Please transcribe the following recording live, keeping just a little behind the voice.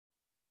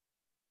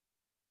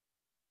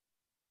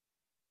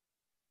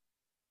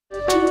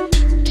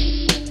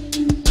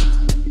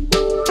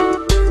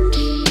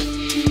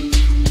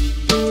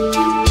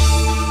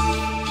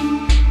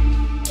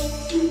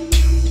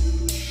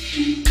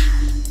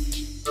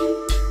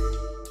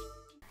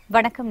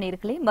வணக்கம்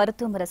நேயர்களே,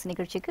 மருத்துவ முரசு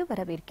நிகழ்ச்சிக்கு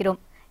வரவேற்கிறோம்.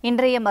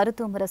 இன்றைய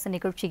மருத்துவ முரசு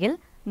நிகழ்ச்சியில்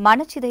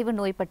மனச்சிதைவு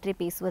நோய் பற்றி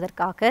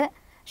பேசுவதற்காக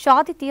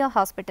ஷாதித்யா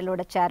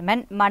ஹாஸ்பிட்டலோட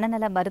சேர்மன்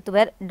மனநல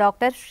மருத்துவர்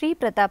டாக்டர் ஸ்ரீ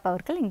பிரதாப்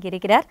அவர்கள் இங்கே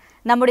இருக்கிறார்.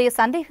 நம்முடைய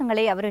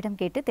சந்தேகங்களை அவரிடம்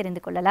கேட்டு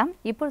தெரிந்து கொள்ளலாம்.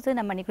 இப்பொழுது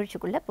நம்ம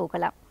நிகழ்ச்சிக்குள்ள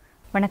போகலாம்.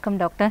 வணக்கம்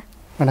டாக்டர்.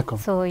 வணக்கம்.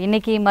 ஸோ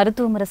இன்றைக்கி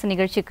மருத்துவ முரசு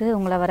நிகழ்ச்சிக்கு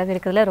உங்களை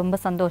வரவேற்கிறதுல ரொம்ப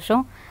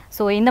சந்தோஷம்.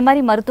 ஸோ இந்த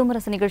மாதிரி மருத்துவ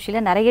முரசு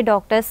நிகழ்ச்சியில் நிறைய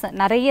டாக்டர்ஸ்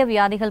நிறைய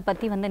வியாதிகள்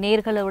பற்றி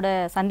நேயர்களோட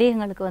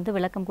சந்தேகங்களுக்கு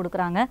விளக்கம்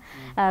கொடுக்குறாங்க.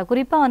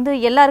 குறிப்பாக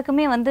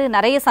எல்லாருக்குமே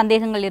நிறைய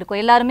சந்தேகங்கள் இருக்கும்.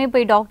 எல்லாருமே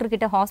போய்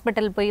டாக்டர்கிட்ட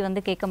ஹாஸ்பிட்டல் போய்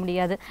கேட்க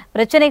முடியாது.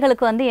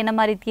 பிரச்சனைகளுக்கு என்ன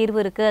மாதிரி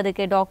தீர்வு இருக்குது,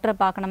 அதுக்கு டாக்டரை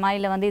பார்க்கணுமா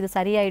இல்லை இது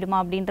சரியாயிடுமா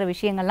அப்படின்ற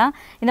விஷயங்கள்லாம்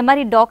இந்த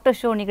மாதிரி டாக்டர்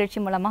ஷோ நிகழ்ச்சி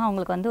மூலமாக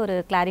அவங்களுக்கு ஒரு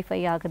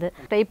கிளாரிஃபை ஆகுது.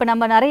 இப்போ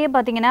நம்ம நிறைய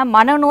பார்த்தீங்கன்னா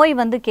மனநோய்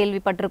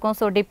கேள்விப்பட்டிருக்கோம்.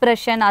 ஸோ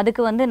டிப்ரெஷன்,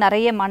 அதுக்கு நிறைய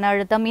மன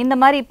அழுத்தம், இந்த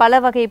மாதிரி பல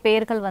வகை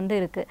பெயர்கள்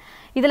இருக்கு.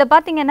 இதுல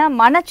பாத்தீங்கன்னா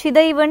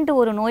மனச்சிதைவுன்ட்டு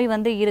ஒரு நோய்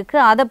இருக்கு.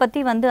 அதை பத்தி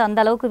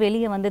அந்த அளவுக்கு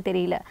வெளியே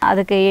தெரியல.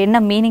 அதுக்கு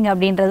என்ன மீனிங்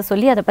அப்படின்றத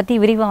சொல்லி அதை பத்தி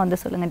விரிவா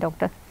சொல்லுங்க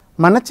டாக்டர்.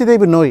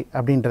 மனச்சிதைவு நோய்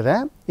அப்படின்றத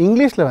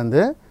இங்கிலீஷ்ல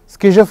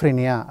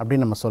ஸ்கிசோஃப்ரீனியா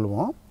அப்படின்னு நம்ம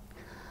சொல்லுவோம்.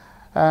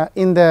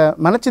 இந்த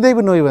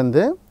மனச்சிதைவு நோய்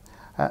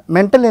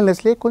மென்டல்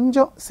இல்னஸ்லேயே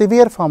கொஞ்சம்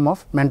severe form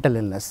of mental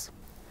illness.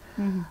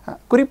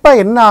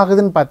 குறிப்பாக என்ன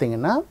ஆகுதுன்னு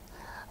பார்த்தீங்கன்னா,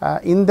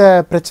 இந்த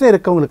பிரச்சனை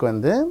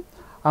இருக்கவங்களுக்கு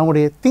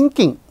அவங்களுடைய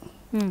திங்கிங்,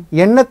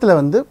 எண்ணத்தில்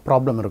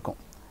ப்ராப்ளம் இருக்கும்.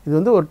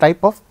 இது ஒரு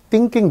type of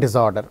thinking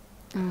disorder.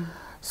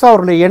 So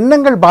அவருடைய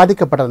எண்ணங்கள்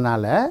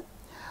பாதிக்கப்படுறதுனால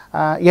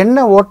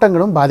எண்ண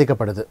ஓட்டங்களும்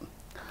பாதிக்கப்படுது.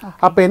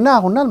 அப்போ என்ன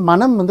ஆகும்னா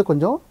மனம்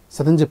கொஞ்சம்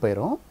சிதைஞ்சு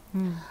போயிடும்.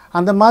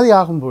 அந்த மாதிரி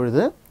ஆகும்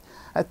பொழுது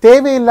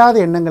தேவையில்லாத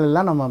எண்ணங்கள்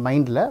எல்லாம் நம்ம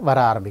மைண்டில் வர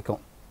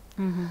ஆரம்பிக்கும்.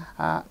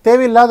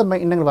 தேவையில்லாத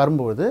எண்ணங்கள்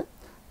வரும்பொழுது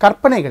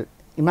கற்பனைகள்,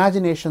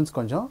 இமேஜினேஷன்ஸ்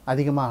கொஞ்சம்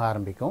அதிகமாக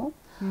ஆரம்பிக்கும்.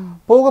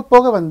 போக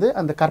போக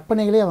அந்த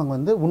கற்பனைகளே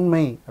அவங்க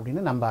உண்மை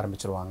அப்படின்னு நம்ப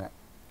ஆரம்பிச்சிருவாங்க.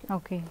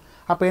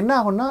 அப்போ என்ன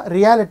ஆகும்னா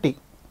ரியாலிட்டி,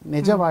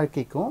 நிஜ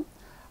வாழ்க்கைக்கும்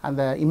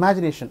அந்த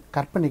இமேஜினேஷன்,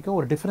 கற்பனைக்கும்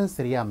ஒரு டிஃப்ரென்ஸ்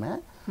தெரியாமல்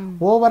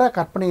ஓவராக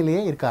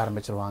கற்பனையிலேயே இருக்க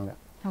ஆரம்பிச்சிருவாங்க.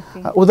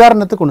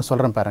 உதாரணத்துக்கு ஒன்று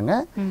சொல்கிறேன் பாருங்க.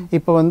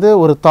 இப்போ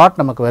ஒரு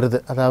தாட் நமக்கு வருது.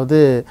 அதாவது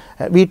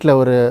வீட்டில்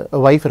ஒரு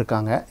ஒய்ஃப்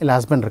இருக்காங்க, இல்லை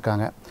ஹஸ்பண்ட்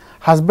இருக்காங்க.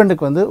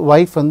 ஹஸ்பண்டுக்கு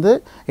ஒய்ஃப்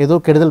ஏதோ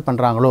கெடுதல்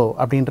பண்ணுறாங்களோ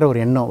அப்படின்ற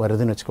ஒரு எண்ணம்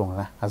வருதுன்னு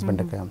வச்சுக்கோங்களேன்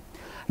ஹஸ்பண்டுக்கு.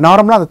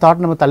 நார்மலாக அந்த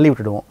தாட் நம்ம தள்ளி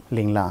விட்டுடுவோம்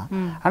இல்லைங்களா.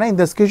 ஆனால்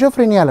இந்த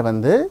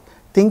ஸ்கிசோஃப்ரீனியாவில்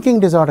திங்கிங்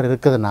டிஸார்டர்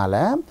இருக்கிறதுனால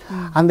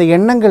அந்த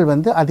எண்ணங்கள்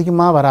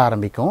அதிகமாக வர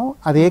ஆரம்பிக்கும்.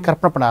 அதையே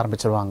கற்பனை பண்ண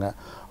ஆரம்பிச்சிருவாங்க.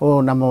 ஓ,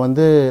 நம்ம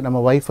நம்ம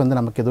ஒய்ஃப்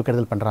நமக்கு எதுவும்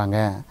கெடுதல் பண்ணுறாங்க,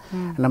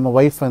 நம்ம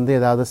ஒய்ஃப்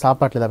ஏதாவது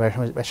சாப்பாட்டில்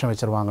ஏதாவது விஷம்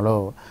வச்சுருவாங்களோ,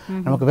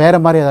 நமக்கு வேறு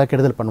மாதிரி ஏதாவது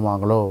கெடுதல்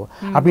பண்ணுவாங்களோ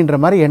அப்படின்ற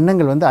மாதிரி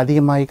எண்ணங்கள்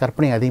அதிகமாகி,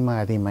 கற்பனை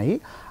அதிகமாகி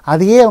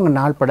அதையே அவங்க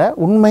நாள்பட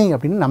உண்மை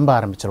அப்படின்னு நம்ப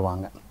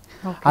ஆரம்பிச்சிருவாங்க.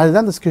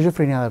 அதுதான் இந்த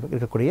ஸ்கிசோஃப்ரீனியாவில்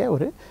இருக்கக்கூடிய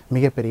ஒரு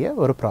மிகப்பெரிய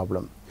ஒரு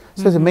ப்ராப்ளம்.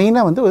 ஸோ இது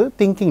மெயினாக ஒரு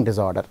thinking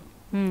disorder.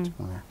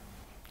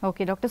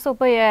 Okay doctor. So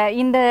இப்போ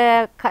இந்த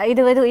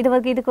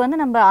இதுக்கு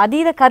நம்ம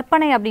அதீத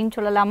கற்பனை அப்படின்னு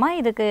சொல்லலாமா?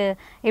 இதுக்கு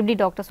எப்படி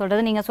டாக்டர்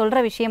சொல்கிறது? நீங்கள்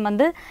சொல்கிற விஷயம்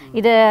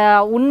இதை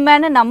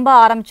உண்மைன்னு நம்ப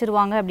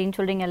ஆரம்பிச்சிருவாங்க அப்படின்னு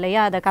சொல்கிறீங்க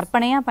இல்லையா? அதை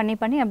கற்பனையாக பண்ணி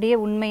பண்ணி அப்படியே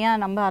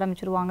உண்மையாக நம்ப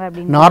ஆரம்பிச்சிருவாங்க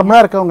அப்படின்னு.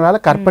 நார்மலாக இருக்கவங்களால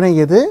கற்பனை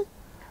எது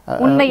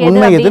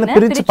உண்மை எதுன்னு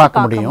பிரித்து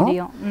பார்க்க முடியும்.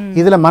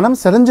 இதுல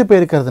மனம் செறிஞ்சு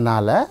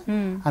போயிருக்கிறதுனால,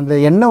 அந்த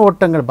எண்ண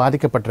ஓட்டங்கள்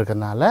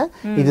பாதிக்கப்பட்டிருக்கிறதுனால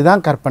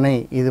இதுதான் கற்பனை,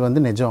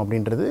 இது நிஜம்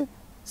அப்படின்றது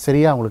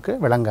சரியா அவங்களுக்கு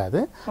விளங்காது.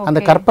 அந்த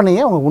கற்பனையை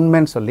அவங்க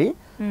உண்மைன்னு சொல்லி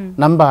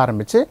நம்ப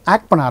ஆரம்பிச்சு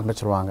ஆக்ட் பண்ண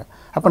ஆரம்பிச்சிருவாங்க.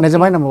 அப்போ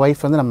நிஜமாய் நம்ம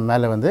ஒய்ஃப் நம்ம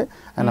மேலே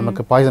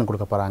நமக்கு பாய்சன்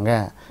கொடுக்க போறாங்க,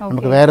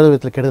 நமக்கு வேற ஒரு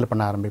விதத்தில் கெடுதல்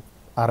பண்ண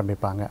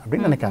ஆரம்பிப்பாங்க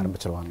அப்படின்னு நினைக்க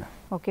ஆரம்பிச்சிருவாங்க.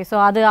 ஓகே. ஸோ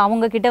அது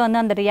அவங்க கிட்ட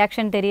அந்த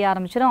ரியாக்ஷன் தெரிய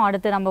ஆரம்பிச்சிடும்.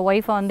 அடுத்து நம்ம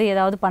ஒய்ஃபை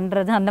ஏதாவது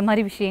பண்ணுறது, அந்த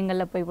மாதிரி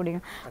விஷயங்களில் போய்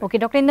முடியும். ஓகே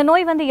டாக்டர், இந்த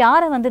நோய்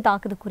யாரை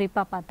தாக்குது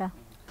குறிப்பாக பார்த்தா?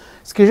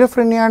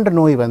 ஸ்கிசோஃப்ரெனியான்ற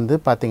நோய்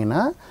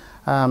பார்த்தீங்கன்னா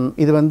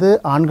இது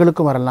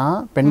ஆண்களுக்கும் வரலாம்,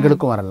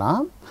 பெண்களுக்கும்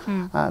வரலாம்.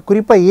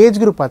 குறிப்பாக ஏஜ்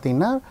குரூப்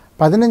பார்த்தீங்கன்னா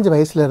 15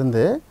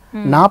 வயசுலேருந்து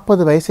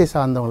 40 வயசை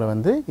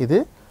சார்ந்தவங்களை இது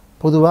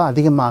பொதுவாக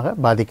அதிகமாக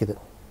பாதிக்குது.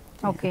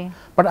 ஓகே.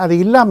 பட் அது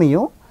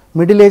இல்லாமையும்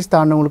மிடில் ஏஜ்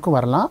தாண்டவங்களுக்கும்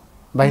வரலாம்,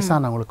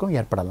 வயசானவங்களுக்கும்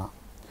ஏற்படலாம்.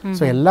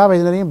 ஸோ எல்லா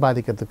வயதிலையும்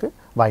பாதிக்கிறதுக்கு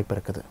வாய்ப்பு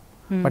இருக்குது.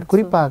 பட்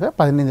குறிப்பாக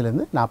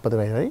 15லேருந்து 40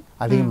 வயது வரை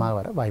அதிகமாக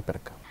வர வாய்ப்பு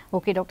இருக்குது.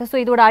 Okay doctor. ஸோ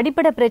இதோட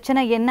அடிப்படை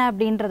பிரச்சனை என்ன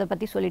அப்படின்றத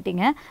பற்றி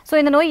சொல்லிட்டீங்க. ஸோ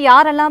இந்த நோய்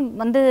யாரெல்லாம்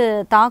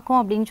தாக்கும்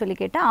அப்படின்னு சொல்லி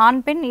கேட்டால்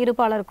ஆண் பெண்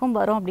இருபாலருக்கும்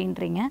வரும்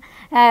அப்படின்றீங்க.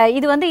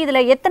 இது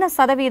இதில் எத்தனை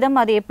சதவீதம்,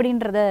 அது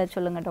எப்படின்றத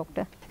சொல்லுங்கள்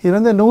டாக்டர்.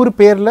 இது 100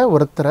 பேரில்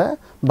ஒருத்தரை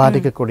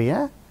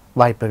பாதிக்கக்கூடிய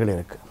வாய்ப்புகள்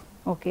இருக்குது.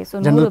 ஓகே. ஸோ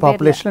ஜெனரல்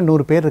பாப்புலேஷனில்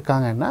 100 பேர்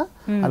இருக்காங்கன்னா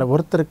அதில்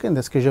ஒருத்தருக்கு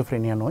இந்த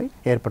ஸ்கிசோஃப்ரெனியா நோய்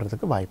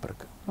ஏற்படுறதுக்கு வாய்ப்பு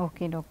இருக்குது.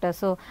 Okay doctor.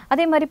 ஸோ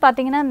அதே மாதிரி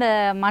பார்த்தீங்கன்னா இந்த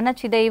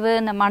மனச்சிதைவு,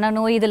 இந்த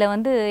மனநோய், இதில்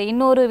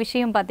இன்னொரு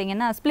விஷயம்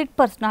பார்த்தீங்கன்னா ஸ்பிளிட்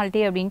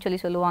பர்சனாலிட்டி அப்படின்னு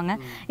சொல்லுவாங்க.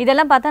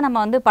 இதெல்லாம் பார்த்தா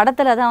நம்ம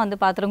படத்தில் தான்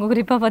பார்த்துருக்கோம்.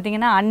 குறிப்பாக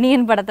பார்த்தீங்கன்னா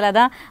அன்னியன் படத்தில்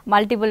தான்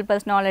மல்டிபிள்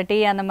பர்சனாலிட்டி,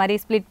 அந்த மாதிரி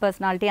ஸ்பிளிட்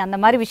பர்சனாலிட்டி, அந்த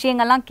மாதிரி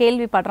விஷயங்கள்லாம்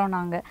கேள்விப்படுறோம்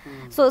நாங்கள்.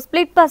 ஸோ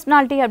ஸ்பிளிட்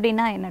பர்சனாலிட்டி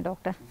அப்படின்னா என்ன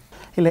டாக்டர்?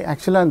 இல்லை,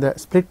 ஆக்சுவலாக இந்த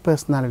ஸ்பிளிட்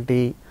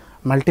பர்சனாலிட்டி,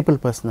 மல்டிபிள்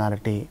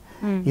பர்சனாலிட்டி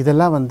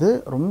இதெல்லாம்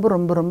ரொம்ப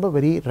ரொம்ப ரொம்ப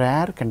வெரி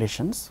ரேர்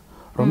கண்டிஷன்ஸ்,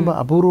 ரொம்ப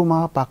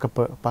அபூர்வமாக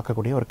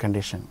பார்க்கக்கூடிய ஒரு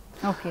கண்டிஷன்.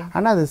 ஓகே.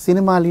 ஆனால் அது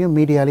சினிமாலையும்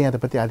மீடியாலையும் அதை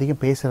பற்றி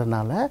அதிகம்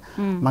பேசுகிறதுனால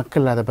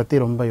மக்கள் அதை பற்றி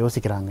ரொம்ப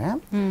யோசிக்கிறாங்க.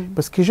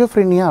 இப்போ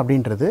ஸ்கிசோஃப்ரினியா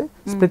அப்படின்றது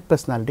ஸ்பிளிட்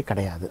பர்சனாலிட்டி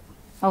கிடையாது.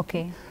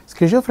 ஓகே.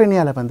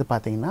 ஸ்கிசோஃப்ரினியாவில் வந்து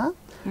பார்த்தீங்கன்னா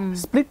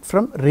ஸ்பிளிட்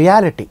ஃப்ரம்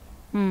ரியாலிட்டி.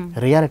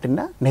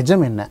 ரியாலிட்டின்னா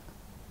நிஜம் என்ன,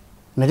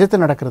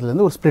 நிஜத்தில்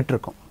நடக்கிறதுலேருந்து ஒரு ஸ்பிளிட்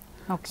இருக்கும்.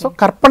 ஸோ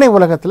கற்பனை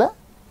உலகத்தில்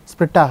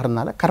ஸ்பிளிட்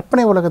ஆகிறதுனால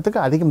கற்பனை உலகத்துக்கு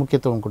அதிக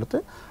முக்கியத்துவம் கொடுத்து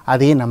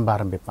அதையே நம்ப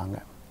ஆரம்பிப்பாங்க.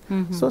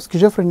 ஸோ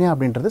ஸ்கிசோஃப்ரினியா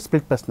அப்படின்றது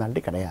ஸ்பிளிட்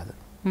பர்சனாலிட்டி கிடையாது.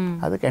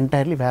 அதுக்கு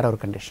என்டையர்லி வேற ஒரு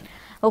கண்டிஷன்.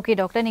 ஓகே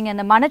டாக்டர், நீங்கள்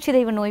அந்த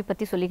மனச்சிதைவு நோய்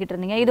பற்றி சொல்லிக்கிட்டு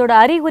இருந்தீங்க. இதோட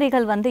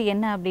அறிகுறிகள் வந்து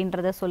என்ன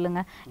அப்படின்றத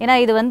சொல்லுங்கள். ஏன்னா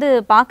இது வந்து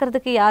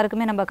பார்க்குறதுக்கு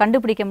யாருக்குமே நம்ம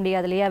கண்டுபிடிக்க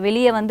முடியாது இல்லையா?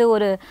 வெளியே வந்து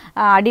ஒரு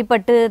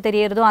அடிபட்டு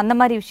தெரியறதோ அந்த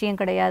மாதிரி விஷயம்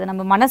கிடையாது.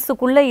 நம்ம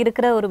மனசுக்குள்ளே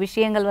இருக்கிற ஒரு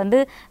விஷயங்கள்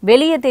வந்து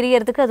வெளியே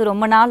தெரியறதுக்கு அது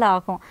ரொம்ப நாள்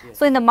ஆகும்.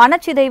 ஸோ இந்த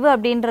மனச்சிதைவு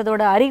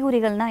அப்படின்றதோட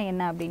அறிகுறிகள்னா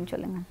என்ன அப்படின்னு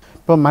சொல்லுங்கள்.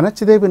 இப்போ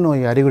மனச்சிதைவு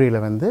நோய்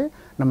அறிகுறிகளை வந்து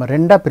நம்ம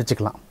ரெண்டாக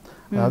பிரிச்சுக்கலாம்.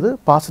 அதாவது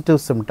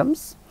பாசிட்டிவ்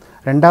சிம்டம்ஸ்,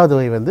 ரெண்டாவது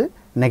வகை வந்து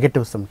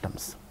நெகட்டிவ்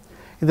சிம்டம்ஸ்.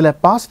 இதில்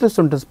பாசிட்டிவ்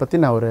சிம்டம்ஸ் பற்றி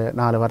நான் ஒரு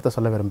 4 வார்த்தை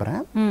சொல்ல விரும்புகிறேன்.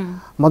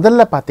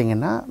 முதல்ல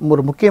பார்த்தீங்கன்னா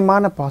ஒரு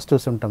முக்கியமான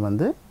பாசிட்டிவ் சிம்டம்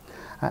வந்து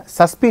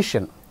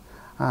சஸ்பீஷன்,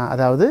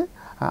 அதாவது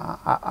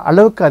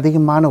அளவுக்கு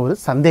அதிகமான ஒரு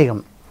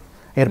சந்தேகம்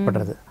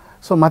ஏற்படுறது.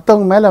 ஸோ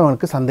மற்றவங்க மேலே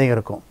அவங்களுக்கு சந்தேகம்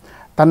இருக்கும்,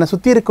 தன்னை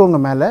சுற்றி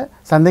இருக்கவங்க மேலே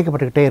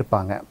சந்தேகப்பட்டுக்கிட்டே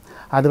இருப்பாங்க.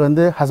 அது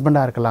வந்து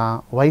ஹஸ்பண்டாக இருக்கலாம்,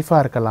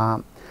 ஒய்ஃபாக இருக்கலாம்,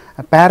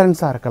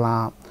 பேரண்ட்ஸாக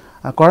இருக்கலாம்,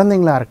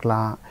 குழந்தைங்களாக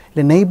இருக்கலாம்,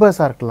 இல்லை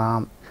நெய்பர்ஸாக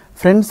இருக்கலாம்,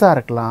 ஃப்ரெண்ட்ஸாக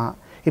இருக்கலாம்,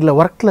 இல்லை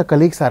ஒர்க்கில்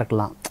கலீக்ஸாக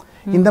இருக்கலாம்.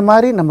 இந்த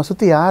மாதிரி நம்ம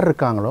சுற்றி யார்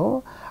இருக்காங்களோ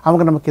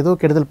அவங்க நமக்கு ஏதோ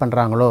கெடுதல்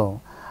பண்ணுறாங்களோ,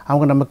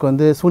 அவங்க நமக்கு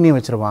வந்து சூனியம்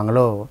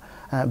வச்சுருவாங்களோ,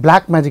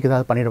 பிளாக் மேஜிக்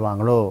ஏதாவது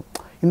பண்ணிடுவாங்களோ,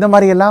 இந்த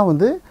மாதிரியெல்லாம்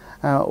வந்து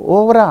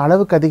ஓவராக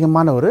அளவுக்கு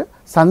அதிகமான ஒரு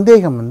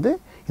சந்தேகம் வந்து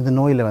இந்த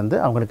நோயில் வந்து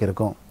அவங்களுக்கு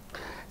இருக்கும்.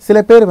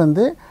 சில பேர்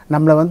வந்து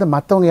நம்மளை வந்து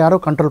மற்றவங்க யாரோ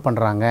கண்ட்ரோல்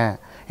பண்ணுறாங்க,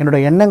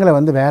 என்னோடய எண்ணங்களை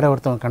வந்து வேற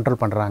ஒருத்தவங்க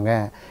கண்ட்ரோல் பண்ணுறாங்க,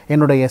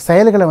 என்னுடைய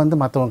செயல்களை வந்து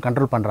மற்றவங்க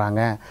கண்ட்ரோல்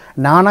பண்ணுறாங்க,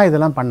 நானாக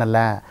இதெல்லாம்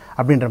பண்ணலை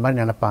அப்படின்ற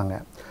மாதிரி நினைப்பாங்க.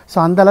 ஸோ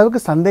அந்த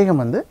அளவுக்கு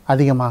சந்தேகம் வந்து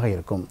அதிகமாக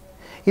இருக்கும்.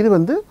 இது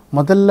வந்து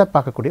முதல்ல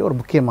பார்க்கக்கூடிய ஒரு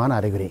முக்கியமான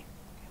அறிகுறி.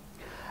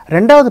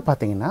 ரெண்டாவது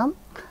பார்த்தீங்கன்னா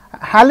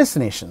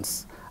ஹாலுசினேஷன்ஸ்,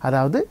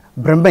 அதாவது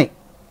பிரம்மை.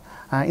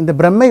 இந்த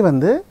பிரம்மை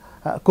வந்து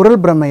குரல்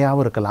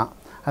பிரம்மையாகவும் இருக்கலாம்.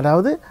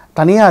 அதாவது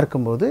தனியாக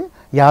இருக்கும்போது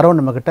யாரோ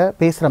நம்மக்கிட்ட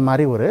பேசுகிற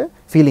மாதிரி ஒரு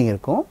ஃபீலிங்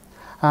இருக்கும்.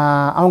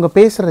 அவங்க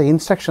பேசுகிற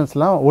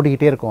இன்ஸ்ட்ரக்ஷன்ஸ்லாம்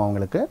ஓடிக்கிட்டே இருக்கும்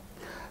அவங்களுக்கு.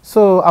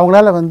 ஸோ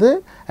அவங்களால வந்து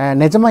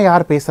நிஜமாக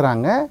யார்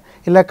பேசுகிறாங்க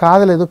இல்லை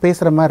காதில் எதுவும்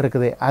பேசுகிற மாதிரி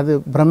இருக்குது, அது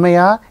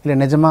பிரம்மையா இல்லை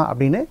நிஜமா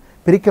அப்படின்னு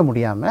பிரிக்க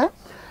முடியாமல்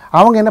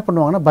அவங்க என்ன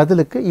பண்ணுவாங்கன்னா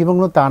பதிலுக்கு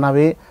இவங்களும்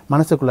தானாகவே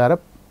மனசுக்குள்ளார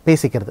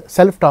பேசிக்கிறது,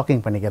 செல்ஃப்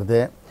டாக்கிங் பண்ணிக்கிறது.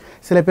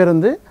 சில பேர்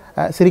வந்து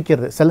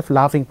சிரிக்கிறது, செல்ஃப்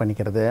லாஃபிங்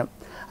பண்ணிக்கிறது.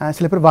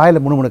 சில பேர்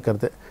வாயில்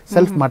முணுமுணுக்கிறது,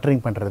 செல்ஃப்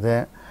மட்டரிங் பண்ணுறது,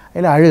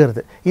 இல்லை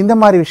அழுகிறது. இந்த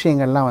மாதிரி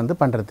விஷயங்கள்லாம் வந்து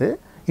பண்ணுறது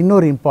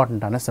இன்னொரு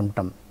இம்பார்ட்டண்ட்டான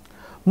சிம்டம்.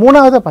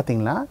 மூணாவது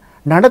பார்த்திங்கன்னா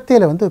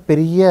நடத்தையில் வந்து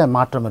பெரிய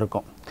மாற்றம்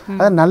இருக்கும்.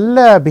 அதாவது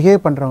நல்ல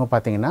பிஹேவ் பண்ணுறவங்க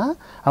பார்த்திங்கன்னா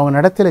அவங்க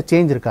நடத்தையில்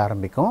சேஞ்ச் இருக்க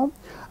ஆரம்பிக்கும்.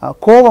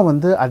 கோபம்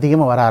வந்து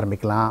அதிகமாக வர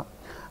ஆரம்பிக்கலாம்,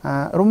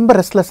 ரொம்ப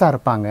ரெஸ்ட்லெஸ்ஸாக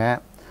இருப்பாங்க.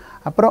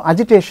 அப்புறம்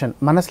அஜிடேஷன்,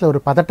 மனசில் ஒரு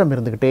பதட்டம்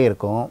இருந்துக்கிட்டே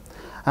இருக்கும்.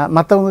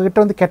 மற்றவங்கக்கிட்ட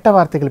வந்து கெட்ட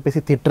வார்த்தைகள் பேசி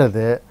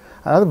திட்டுறது,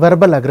 அதாவது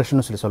வெர்பல்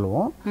அக்ரெஷன் சொல்லி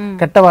சொல்லுவோம்,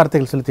 கெட்ட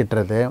வார்த்தைகள் சொல்லி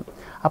திட்டுறது.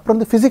 அப்புறம்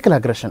வந்து ஃபிசிக்கல்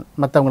அக்ரெஷன்,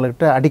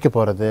 மற்றவங்கக்கிட்ட அடிக்க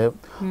போகிறது,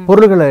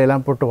 பொருள்களை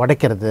எல்லாம் போட்டு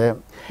உடைக்கிறது.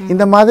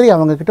 இந்த மாதிரி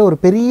அவங்கக்கிட்ட ஒரு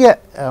பெரிய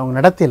அவங்க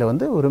நடத்தையில்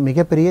வந்து ஒரு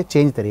மிகப்பெரிய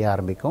சேஞ்ச் தெரிய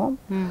ஆரம்பிக்கும்.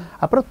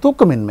 அப்புறம்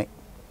தூக்கமின்மை,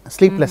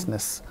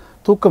 ஸ்லீப்லெஸ்னஸ்,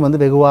 தூக்கம்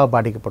வந்து வெகுவாக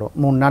பாதிக்கப்படும்.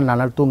 3 நாள்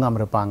 4 நாள்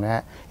தூங்காமல் இருப்பாங்க,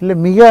 இல்லை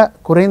மிக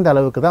குறைந்த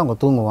அளவுக்கு தான் அவங்க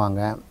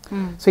தூங்குவாங்க.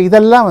 ஸோ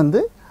இதெல்லாம்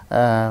வந்து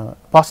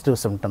பாசிட்டிவ்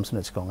சிம்டம்ஸ்னு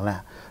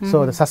வச்சுக்கோங்களேன். ஸோ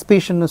அது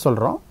சஸ்பீஷன்னு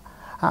சொல்கிறோம்.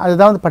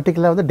 அதுதான் வந்து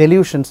பர்டிகுலராக வந்து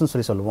டெலியூஷன்ஸ்னு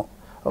சொல்லி சொல்லுவோம்.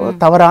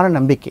 தவறான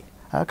நம்பிக்கை,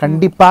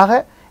 கண்டிப்பாக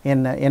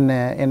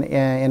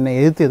என்னை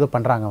எதிர்த்து ஏதோ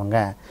பண்ணுறாங்க, அவங்க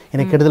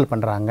என்னை கெடுதல்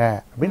பண்ணுறாங்க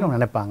அப்படின்னு அவங்க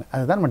நினைப்பாங்க.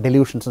 அதுதான் நம்ம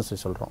டெலியூஷன்ஸ்னு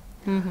சொல்லி சொல்கிறோம்.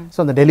 ஸோ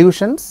அந்த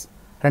டெலியூஷன்ஸ்,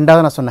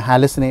 ரெண்டாவது நான் சொன்ன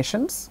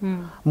ஹாலுசினேஷன்ஸ்,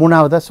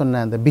 மூணாவதாக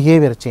சொன்ன அந்த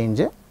பிஹேவியர்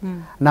சேஞ்சு,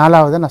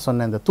 நாலாவதாக நான்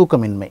சொன்ன இந்த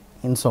தூக்கமின்மை,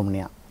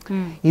 இன்சோம்னியா,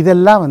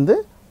 இதெல்லாம் வந்து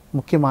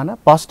முக்கியமான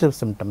பாசிட்டிவ்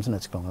சிம்டம்ஸ்னு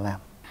வச்சுக்கோங்களேன்.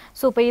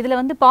 ஸோ இப்போ இதில்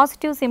வந்து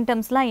பாசிட்டிவ்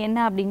சிம்டம்ஸ்லாம் என்ன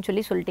அப்படின்னு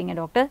சொல்லிட்டீங்க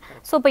டாக்டர்.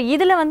 ஸோ இப்போ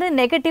இதில் வந்து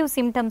நெகட்டிவ்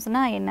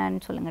சிம்டம்ஸ்னால் என்னன்னு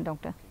சொல்லுங்கள்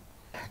டாக்டர்.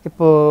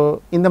 இப்போது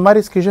இந்த மாதிரி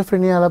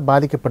ஸ்கிசோஃப்ரினியாவில்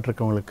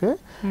பாதிக்கப்பட்டிருக்கவங்களுக்கு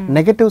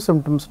நெகட்டிவ்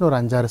சிம்டம்ஸ்னு ஒரு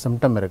 5-6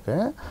 சிம்டம்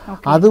இருக்குது.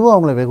 அதுவும்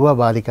அவங்கள வெகுவாக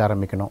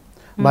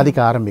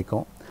பாதிக்க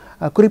ஆரம்பிக்கும்.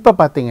 குறிப்பாக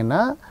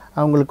பார்த்தீங்கன்னா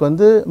அவங்களுக்கு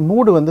வந்து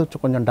மூடு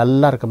வந்து கொஞ்சம்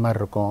டல்லாக இருக்க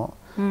மாதிரி இருக்கும்.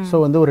 ஸோ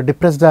வந்து ஒரு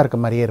டிப்ரெஸ்டாக இருக்க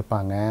மாதிரியே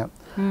இருப்பாங்க.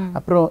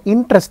 அப்புறம்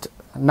இன்ட்ரெஸ்ட்,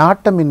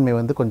 நாட்டமின்மை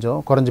வந்து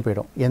கொஞ்சம் குறைஞ்சி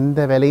போயிடும்,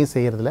 எந்த வேலையும்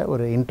செய்கிறதுல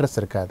ஒரு இன்ட்ரெஸ்ட்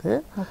இருக்காது.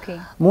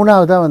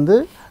 மூணாவதாக வந்து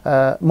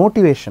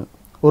மோட்டிவேஷன்,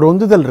 ஒரு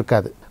உந்துதல்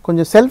இருக்காது.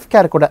 கொஞ்சம் செல்ஃப்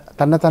கேர் கூட,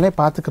 தன்னைத்தானே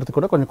பார்த்துக்கிறது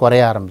கூட கொஞ்சம்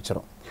குறைய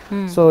ஆரம்பிச்சிடும்.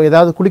 ஸோ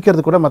ஏதாவது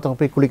குளிக்கிறது கூட மற்றவங்க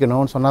போய்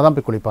குளிக்கணும்னு சொன்னால் தான்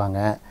போய் குளிப்பாங்க,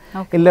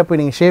 இல்லை போய்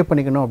நீங்கள் ஷேவ்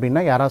பண்ணிக்கணும்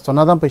அப்படின்னா யாராவது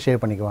சொன்னால் தான் போய் ஷேவ்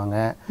பண்ணிக்குவாங்க,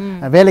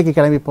 வேலைக்கு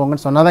கிளம்பி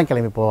போங்கன்னு சொன்னால் தான்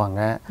கிளம்பி போவாங்க,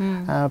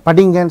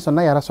 படிங்கன்னு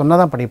சொன்னால் யாராவது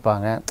சொன்னால் தான்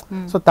படிப்பாங்க.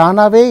 ஸோ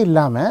தானாகவே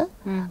இல்லாமல்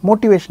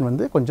மோட்டிவேஷன்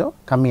வந்து கொஞ்சம்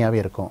கம்மியாகவே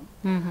இருக்கும்.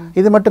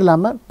 இது மட்டும்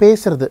இல்லாமல்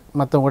பேசுறது,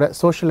 மற்றவங்க கூட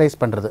சோஷியலைஸ்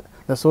பண்ணுறது,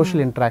 இந்த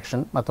சோஷியல்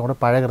இன்ட்ராக்ஷன், மற்றவங்க கூட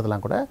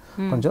பழகிறதுலாம் கூட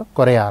கொஞ்சம்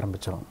குறைய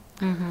ஆரம்பிச்சிடும்.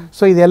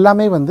 ஸோ இது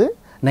எல்லாமே வந்து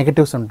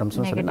நெகட்டிவ்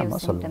சிம்டம்ஸ்னு சொல்லி நம்ம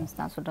சொல்லுவோம். சிம்டம்ஸ்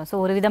தான் சொல்கிறோம். ஸோ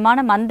ஒரு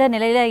விதமான மந்த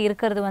நிலையில்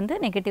இருக்கிறது வந்து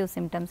நெகட்டிவ்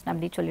சிம்டம்ஸ்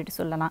அப்படி சொல்லிட்டு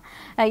சொல்லலாம்.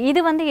 இது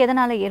வந்து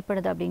எதனால்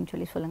ஏற்படுது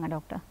அப்படின்னு சொல்லுங்கள்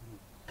டாக்டர்.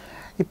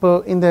 இப்போ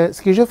இந்த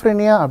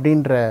ஸ்கிசோஃப்ரெனியா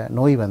அப்படின்ற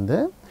நோய் வந்து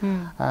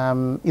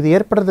இது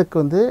ஏற்படுறதுக்கு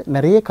வந்து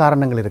நிறைய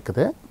காரணங்கள்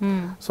இருக்குது.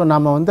 ஸோ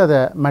நம்ம வந்து அதை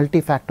மல்டி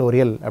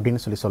ஃபேக்டோரியல்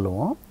அப்படின்னு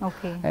சொல்லுவோம்.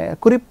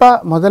 குறிப்பாக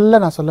முதல்ல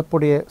நான்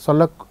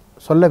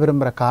சொல்ல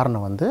விரும்புகிற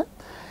காரணம் வந்து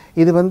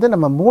இது வந்து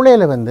நம்ம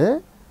மூளையில் வந்து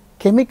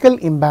கெமிக்கல்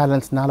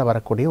இம்பேலன்ஸ்னால்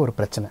வரக்கூடிய ஒரு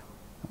பிரச்சனை.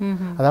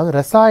 அதாவது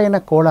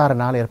ரசாயன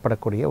கோளாறுனால்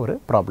ஏற்படக்கூடிய ஒரு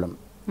ப்ராப்ளம்.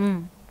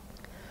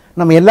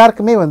 நம்ம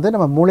எல்லாருக்குமே வந்து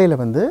நம்ம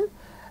மூளையில் வந்து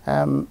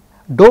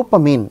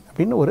டோப்பமீன்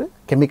அப்படின்னு ஒரு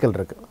கெமிக்கல்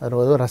இருக்குது, அது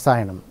ஒரு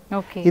ரசாயனம்.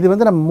 இது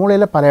வந்து நம்ம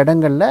மூளையில் பல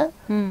இடங்களில்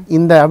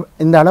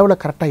இந்த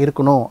அளவில் கரெக்டாக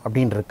இருக்கணும்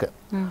அப்படின்னு இருக்கு.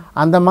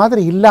 அந்த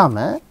மாதிரி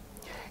இல்லாமல்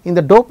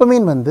இந்த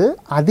டோப்பமீன் வந்து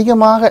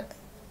அதிகமாக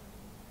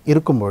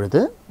இருக்கும்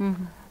பொழுது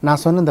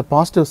நான் சொன்ன இந்த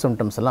பாசிட்டிவ்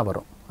சிம்டம்ஸ் எல்லாம்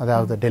வரும்.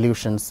 அதாவது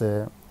டெலியூஷன்ஸு,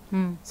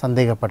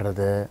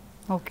 சந்தேகப்படுறது,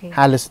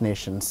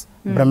 ஹாலுசினேஷன்ஸ்,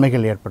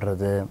 பிரமைகள்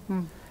ஏற்படுறது,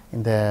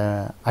 இந்த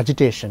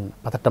அஜிடேஷன்,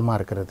 பதட்டமாக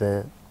இருக்கிறது,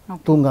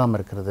 தூங்காமல்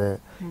இருக்கிறது,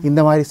 இந்த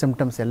மாதிரி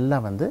சிம்டம்ஸ்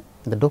எல்லாம் வந்து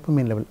இந்த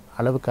டோப்பமைன் லெவல்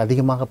அளவுக்கு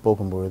அதிகமாக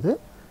போகும்பொழுது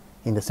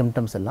இந்த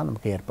சிம்டம்ஸ் எல்லாம்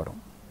நமக்கு ஏற்படும்.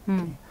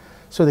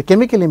 ஸோ இது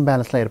கெமிக்கல்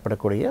இம்பேலன்ஸ்லாம்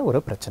ஏற்படக்கூடிய ஒரு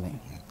பிரச்சனை.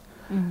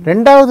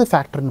 ரெண்டாவது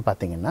ஃபேக்டர்னு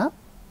பார்த்தீங்கன்னா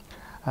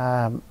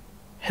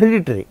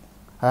ஹெரிடிட்டரி,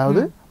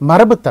 அதாவது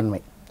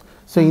மரபுத்தன்மை.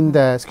 ஸோ இந்த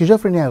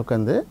ஸ்கிசோஃப்ரெனியாவுக்கு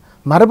வந்து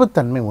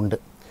மரபுத்தன்மை உண்டு.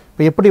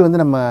 இப்போ எப்படி வந்து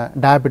நம்ம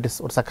டயபெட்டிஸ்,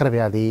 ஒரு சக்கரை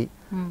வியாதி,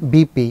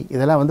 பிபி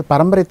இதெல்லாம் வந்து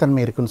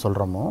பரம்பரைத்தன்மை இருக்குன்னு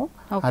சொல்கிறோமோ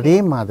அதே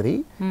மாதிரி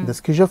இந்த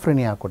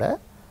ஸ்கிசோஃப்ரெனியா கூட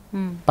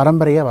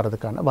பரம்பரையாக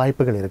வர்றதுக்கான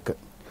வாய்ப்புகள் இருக்குது.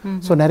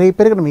 ஸோ நிறைய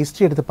பேருக்கு நம்ம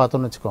ஹிஸ்ட்ரி எடுத்து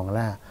பார்த்தோம்னு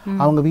வச்சுக்கோங்களேன்,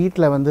 அவங்க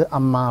வீட்டில் வந்து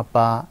அம்மா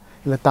அப்பா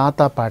இல்லை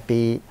தாத்தா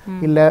பாட்டி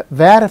இல்லை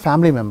வேறு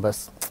ஃபேமிலி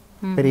மெம்பர்ஸ்,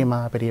 பெரியம்மா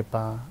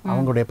பெரியப்பா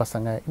அவங்களுடைய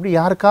பசங்க, இப்படி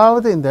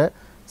யாருக்காவது இந்த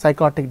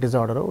சைக்காட்டிக்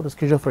டிசார்டரோ ஒரு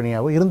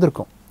ஸ்கிசோஃப்ரெனியாவோ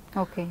இருந்திருக்கும்.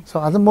 ஸோ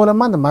அது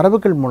மூலமாக அந்த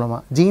மரபுகள்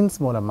மூலமாக, ஜீன்ஸ்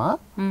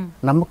மூலமாக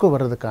நமக்கும்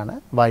வர்றதுக்கான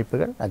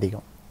வாய்ப்புகள்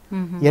அதிகம்.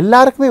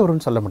 எல்லாருக்குமே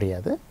வரும்னு சொல்ல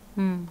முடியாது,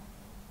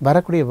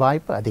 வரக்கூடிய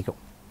வாய்ப்பு அதிகம்.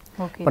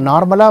 இப்போ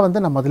நார்மலாக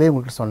வந்து நான் முதலே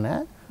உங்களுக்கு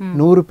சொன்னேன்,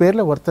 100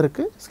 பேரில்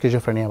ஒருத்தருக்கு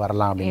ஸ்கிசோஃப்ரெனியா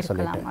வரலாம் அப்படின்னு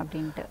சொல்லிட்டு.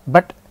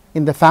 பட்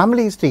இந்த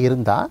ஃபேமிலி ஹிஸ்ட்ரி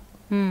இருந்தால்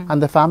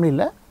அந்த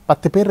ஃபேமிலியில்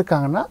 10 பேர்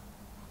இருக்காங்கன்னா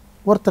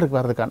ஒருத்தருக்கு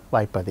வர்றதுக்கான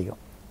வாய்ப்பு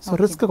அதிகம். ஸோ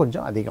ரிஸ்க்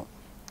கொஞ்சம் அதிகம்.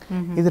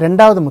 இது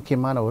ரெண்டாவது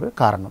முக்கியமான ஒரு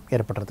காரணம்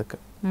ஏற்படுறதுக்கு.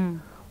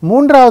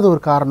 மூன்றாவது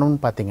ஒரு காரணம்னு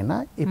பார்த்தீங்கன்னா,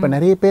 இப்போ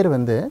நிறைய பேர்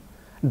வந்து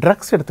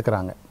ட்ரக்ஸ்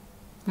எடுத்துக்கிறாங்க.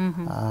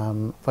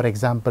 ஃபார்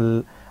எக்ஸாம்பிள்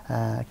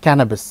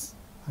கேனபிஸ்,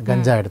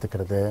 கஞ்சா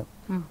எடுத்துக்கிறது,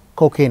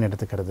 கோகெயின்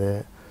எடுத்துக்கிறது.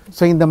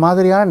 ஸோ இந்த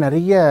மாதிரியான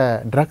நிறைய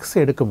ட்ரக்ஸ்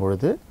எடுக்கும்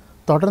பொழுது,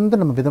 தொடர்ந்து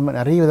நம்ம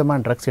நிறைய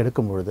விதமான ட்ரக்ஸ்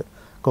எடுக்கும் பொழுது,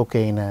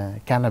 கோகெயின்,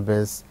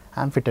 கேனபிஸ்,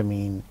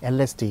 ஆம்ஃபிட்டமீன்,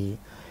 எல்எஸ்டி,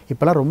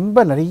 இப்போலாம்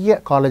ரொம்ப நிறைய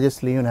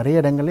காலேஜஸ்லேயும்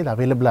நிறைய இடங்கள்லையும் இது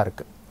அவைலபிளாக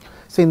இருக்குது.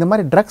 ஸோ இந்த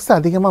மாதிரி ட்ரக்ஸ்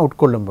அதிகமாக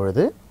உட்கொள்ளும்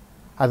பொழுது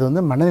அது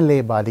வந்து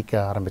மனநிலையை பாதிக்க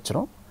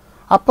ஆரம்பிச்சிடும்.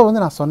 அப்போ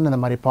வந்து நான் சொன்ன இந்த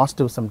மாதிரி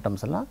பாசிட்டிவ்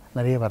சிம்டம்ஸ் எல்லாம்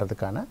நிறைய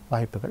வர்றதுக்கான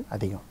வாய்ப்புகள்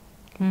அதிகம்.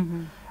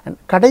 அண்ட்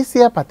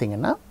கடைசியாக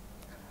பார்த்தீங்கன்னா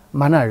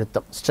மன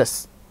அழுத்தம், ஸ்ட்ரெஸ்.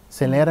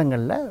 சில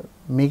நேரங்களில்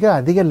மிக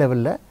அதிக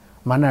லெவலில்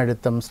மன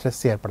அழுத்தம்,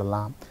 ஸ்ட்ரெஸ்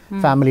ஏற்படலாம்.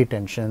 ஃபேமிலி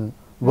டென்ஷன்,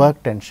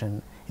 ஒர்க் டென்ஷன்,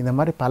 இந்த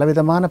மாதிரி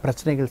பலவிதமான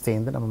பிரச்சனைகள்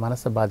சேர்ந்து நம்ம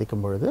மனசை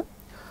பாதிக்கும் பொழுது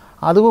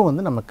அதுவும்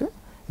வந்து நமக்கு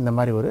இந்த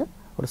மாதிரி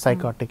ஒரு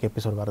சைக்காட்டிக்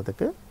எபிசோட்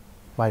வர்றதுக்கு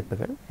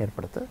வாய்ப்புகள்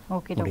ஏற்படுத்த.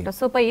 Okay doctor.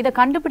 ஸோ இப்போ இதை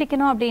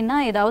கண்டுபிடிக்கணும் அப்படின்னா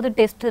ஏதாவது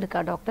டெஸ்ட் இருக்கா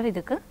டாக்டர்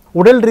இதுக்கு?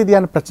 உடல்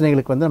ரீதியான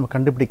பிரச்சனைகளுக்கு வந்து நம்ம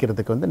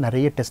கண்டுபிடிக்கிறதுக்கு வந்து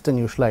நிறைய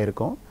டெஸ்ட்டுங்க யூஸ்வலாக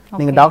இருக்கும்.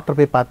 நீங்கள் டாக்டர்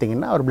போய்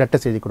பார்த்தீங்கன்னா அவர் பிளட்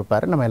டெஸ்ட் எழுதி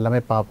கொடுப்பாரு, நம்ம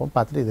எல்லாமே பார்ப்போம்,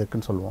 பார்த்துட்டு இது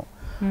இருக்குன்னு சொல்லுவோம்.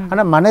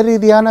 ஆனால் மன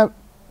ரீதியான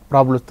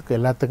ப்ராப்ளத்துக்கு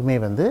எல்லாத்துக்குமே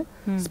வந்து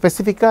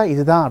ஸ்பெசிஃபிக்காக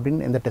இதுதான்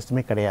அப்படின்னு எந்த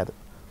டெஸ்ட்டுமே கிடையாது.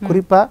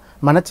 குறிப்பாக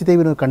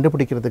மனச்சிதைவு நோய்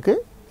கண்டுபிடிக்கிறதுக்கு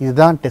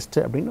இதுதான் டெஸ்ட்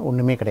அப்படின்னு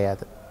ஒன்றுமே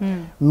கிடையாது.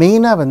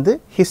 மெயினாக வந்து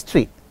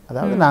ஹிஸ்ட்ரி,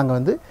 அதாவது நாங்கள்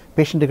வந்து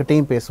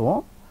பேஷண்ட்டுக்கிட்டையும்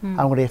பேசுவோம்,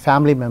 அவங்களுடைய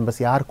ஃபேமிலி மெம்பர்ஸ்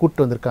யார்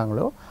கூப்பிட்டு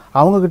வந்திருக்காங்களோ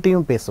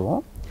அவங்கக்கிட்டையும்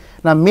பேசுவோம்.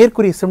 நான்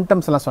மேற்கூறிய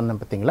சிம்டம்ஸ் எல்லாம் சொன்னேன்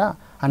பார்த்தீங்களா,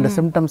 அந்த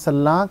சிம்டம்ஸ்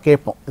எல்லாம்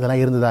கேட்போம்,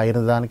 இதெல்லாம்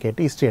இருந்ததான்னு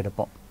கேட்டு ஹிஸ்ட்ரி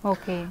எடுப்போம்.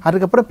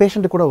 அதுக்கப்புறம்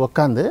பேஷண்ட்டு கூட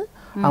உட்காந்து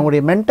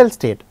அவங்களுடைய மென்டல்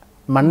ஸ்டேட்,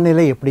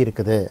 மனநிலை எப்படி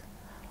இருக்குது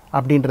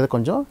அப்படின்றத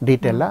கொஞ்சம்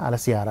டீட்டெயிலாக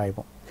அலசி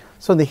ஆராய்வோம்.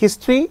 ஸோ இந்த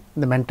ஹிஸ்ட்ரி,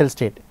 இந்த மென்டல்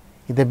ஸ்டேட்,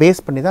 இதை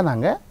பேஸ் பண்ணி தான்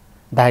நாங்கள்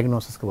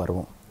டயக்னோசிஸ்க்கு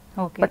வருவோம்.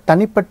 பட்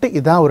தனிப்பட்டு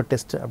இதான் ஒரு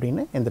டெஸ்ட்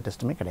அப்படின்னு எந்த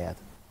டெஸ்ட்டுமே கிடையாது.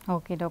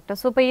 Okay doctor.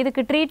 ஸோ இப்போ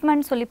இதுக்கு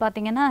ட்ரீட்மெண்ட் சொல்லி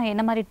பார்த்தீங்கன்னா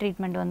என்ன மாதிரி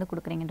ட்ரீட்மெண்ட் வந்து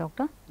கொடுக்குறீங்க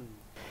டாக்டர்?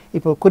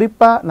 இப்போ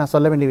குறிப்பாக நான்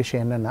சொல்ல வேண்டிய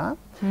விஷயம் என்னென்னா,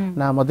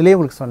 நான் முதலே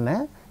உங்களுக்கு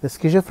சொன்னேன், இந்த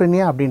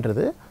ஸ்கிசோஃப்ரெனியா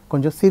அப்படின்றது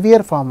கொஞ்சம்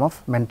severe form of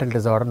mental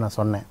disorder நான்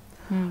சொன்னேன்.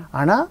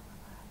 ஆனால்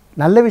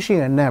நல்ல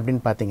விஷயம் என்ன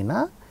அப்படின்னு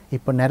பார்த்தீங்கன்னா,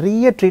 இப்போ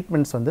நிறைய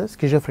ட்ரீட்மெண்ட்ஸ் வந்து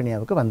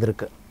ஸ்கிசோஃப்ரெனியாவுக்கு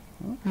வந்திருக்கு.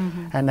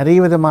 நிறைய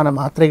விதமான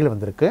மாத்திரைகள்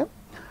வந்திருக்கு.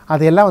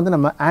 அதையெல்லாம் வந்து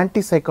நம்ம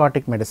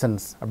ஆன்டிசைக்காட்டிக்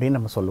மெடிசன்ஸ் அப்படின்னு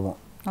நம்ம சொல்லுவோம்.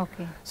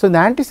 ஸோ இந்த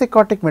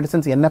ஆன்டிசைக்காட்டிக்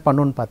மெடிசன்ஸ் என்ன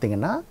பண்ணுன்னு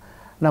பார்த்தீங்கன்னா,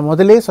 நான்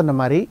முதலே சொன்ன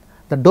மாதிரி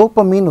இந்த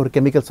டோப்பமீன் ஒரு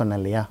கெமிக்கல் சொன்னேன்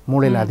இல்லையா,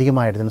 மூளையில்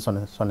அதிகமாகிடுதுன்னு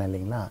சொன்னேன்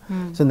இல்லைங்களா.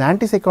 ஸோ இந்த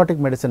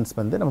ஆன்டிசைக்காட்டிக் மெடிசன்ஸ்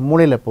வந்து நம்ம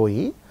மூளையில்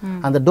போய்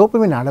அந்த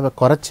டோப்பமீன் அளவை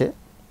குறைச்சி,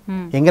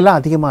 எங்கெல்லாம்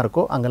அதிகமாக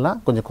இருக்கோ அங்கெல்லாம்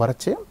கொஞ்சம்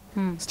குறைச்சி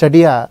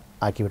ஸ்டடியாக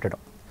ஆக்கி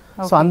விட்டுடும்.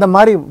 ஸோ அந்த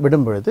மாதிரி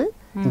விடும் பொழுது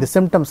இந்த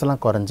சிம்டம்ஸ்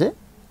எல்லாம் குறைஞ்சு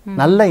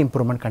நல்ல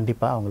இம்ப்ரூவ்மெண்ட்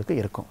கண்டிப்பாக அவங்களுக்கு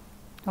இருக்கும்.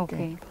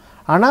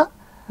 ஆனால்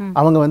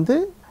அவங்க வந்து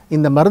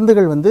இந்த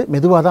மருந்துகள் வந்து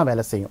மெதுவாக தான்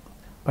வேலை செய்யும்.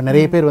 இப்போ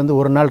நிறைய பேர் வந்து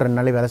ஒரு நாள் 2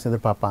 நாளே வேலை செஞ்சு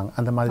பார்ப்பாங்க,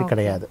 அந்த மாதிரி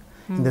கிடையாது.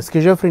 இந்த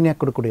ஸ்கிசோஃப்ரீனியா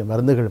கொடுக்கக்கூடிய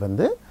மருந்துகள்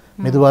வந்து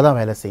மெதுவாக தான்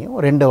வேலை செய்யும்.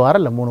 2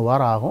 வாரம் இல்லை 3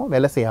 வாரம் ஆகும்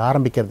வேலை செய்ய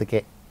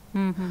ஆரம்பிக்கிறதுக்கே.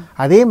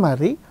 அதே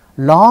மாதிரி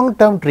லாங்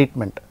டேர்ம்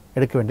ட்ரீட்மெண்ட்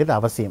எடுக்க வேண்டியது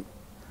அவசியம்.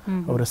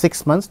 ஒரு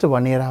 6 months to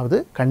 1 year ஆவது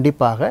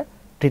கண்டிப்பாக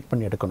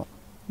ட்ரீட்மெண்ட் எடுக்கணும்.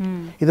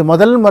 இது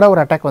முதல் முறை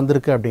ஒரு அட்டாக்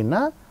வந்திருக்கு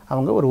அப்படின்னா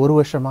அவங்க ஒரு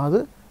வருஷமாவது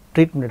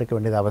ட்ரீட்மெண்ட் எடுக்க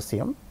வேண்டியது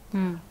அவசியம்.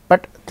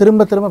 பட்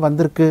திரும்ப திரும்ப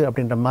வந்திருக்கு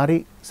அப்படின்ற மாதிரி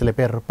சில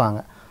பேர் இருப்பாங்க.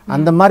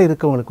 அந்த மாதிரி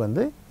இருக்கவங்களுக்கு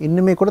வந்து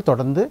இன்னுமே கூட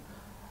தொடர்ந்து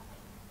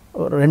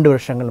ஒரு 2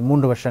 வருஷங்கள்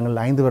 3 வருஷங்கள்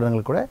 5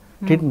 வருடங்கள் கூட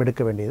ட்ரீட்மெண்ட்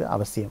எடுக்க வேண்டியது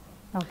அவசியம்.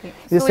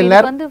 இது சில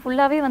நேரம் வந்து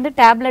ஃபுல்லாவே வந்து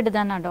டேப்லெட்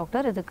தானா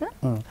டாக்டர் இதுக்கு?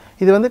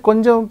 இது வந்து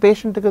கொஞ்சம்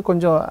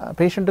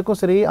பேஷண்ட்டுக்கும்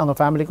சரி அவங்க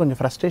ஃபேமிலிக்கும்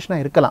கொஞ்சம்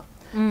ஃப்ரஸ்ட்ரேஷனாக இருக்கலாம்.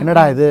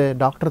 என்னடா இது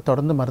டாக்டர்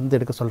தொடர்ந்து மருந்து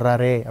எடுக்க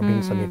சொல்கிறாரே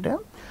அப்படின்னு சொல்லிட்டு.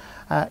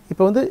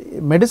 இப்போ வந்து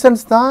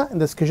மெடிசன்ஸ் தான்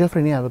இந்த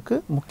ஸ்கிசோஃப்ரெனியாவுக்கு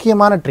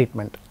முக்கியமான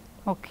ட்ரீட்மெண்ட்.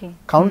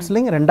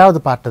 கவுன்சிலிங் 2வது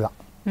பார்ட்டு தான்.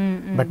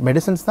 பட்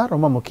மெடிசன்ஸ் தான்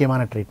ரொம்ப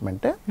முக்கியமான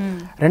ட்ரீட்மெண்ட்டு.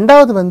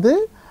 2வது வந்து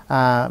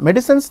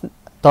மெடிசன்ஸ்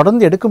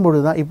தொடர்ந்து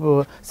எடுக்கும்பொழுது தான், இப்போ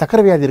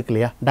சக்கரை வியாதி இருக்கு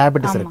இல்லையா,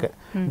 டயபெட்டிஸ் இருக்குது.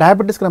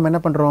 டயபெட்டிஸ்க்கு நம்ம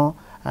என்ன பண்ணுறோம்,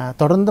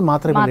 தொடர்ந்து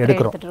மாத்திரைகள்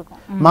எடுக்கிறோம்.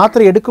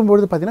 மாத்திரை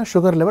எடுக்கும்பொழுது பார்த்தீங்கன்னா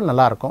சுகர் லெவல்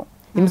நல்லாயிருக்கும்,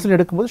 இன்சுலின்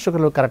எடுக்கும்போது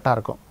சுகர் லெவல் கரெக்டாக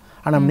இருக்கும்.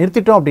 ஆனால் நம்ம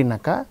நிறுத்திட்டோம்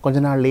அப்படின்னாக்கா கொஞ்ச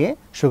நாள்லேயே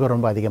சுகர்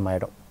ரொம்ப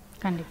அதிகமாகிடும்.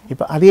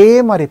 இப்போ அதே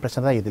மாதிரி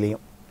பிரச்சனை தான்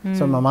இதுலேயும்.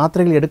 ஸோ நம்ம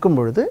மாத்திரைகள் எடுக்கும்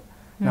பொழுது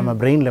நம்ம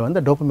பிரெயினில் வந்து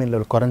டோபமைன்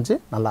லெவல் குறைஞ்சு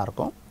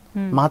நல்லாயிருக்கும்.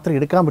 மாத்திரை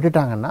எடுக்காமல்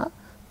விட்டுட்டாங்கன்னா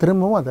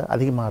திரும்பவும் அது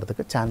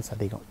அதிகமாகிறதுக்கு சான்ஸ்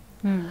அதிகம்.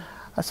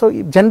 ஸோ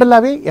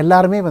ஜென்ரலாகவே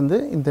எல்லாருமே வந்து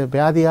இந்த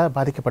வியாதியாக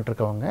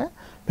பாதிக்கப்பட்டிருக்கவங்க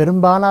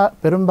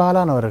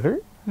பெரும்பாலானவர்கள்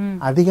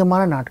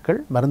அதிகமான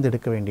நாட்கள் மருந்து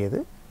எடுக்க வேண்டியது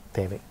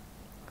தேவை.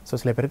 ஸோ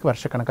சில பேருக்கு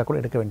வருஷக்கணக்காக கூட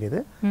எடுக்க வேண்டியது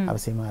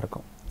அவசியமாக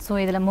இருக்கும். ஸோ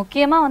இதில்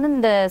முக்கியமாக வந்து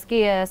இந்த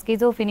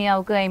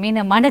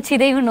ஸ்கிசோஃபினியாவுக்கு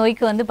மனச்சிதைவு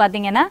நோய்க்கு வந்து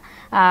பார்த்தீங்கன்னா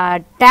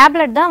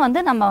டேப்லெட் தான் வந்து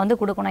நம்ம வந்து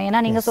கொடுக்கணும். ஏன்னா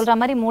நீங்கள் சொல்கிற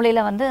மாதிரி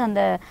மூளையில் வந்து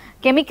அந்த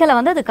கெமிக்கலை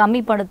வந்து அது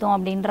கம்மிப்படுத்தும்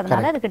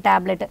அப்படின்றதுனால அதுக்கு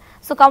டேப்லெட்.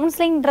 ஸோ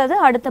கவுன்சிலிங்கிறது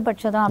அடுத்த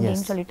பட்சம் தான்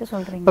அப்படின்னு சொல்லிட்டு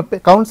சொல்கிறீங்க. இப்போ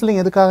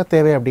கவுன்சிலிங் எதுக்காக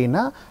தேவை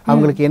அப்படின்னா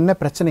அவங்களுக்கு என்ன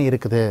பிரச்சனை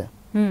இருக்குது,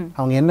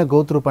 அவங்க என்ன கோ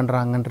த்ரூ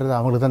பண்ணுறாங்கன்றது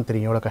அவங்களுக்கு தான்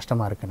தெரியும் எவ்வளோ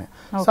கஷ்டமாக இருக்குன்னு.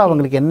 ஸோ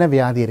அவங்களுக்கு என்ன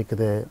வியாதி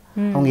இருக்குது,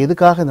 அவங்க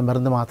எதுக்காக இந்த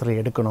மருந்து மாத்திரை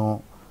எடுக்கணும்,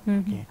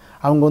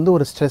 அவங்க வந்து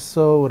ஒரு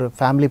ஸ்ட்ரெஸ்ஸோ ஒரு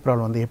ஃபேமிலி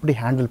ப்ராப்ளம் வந்து எப்படி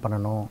ஹேண்டில்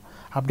பண்ணணும்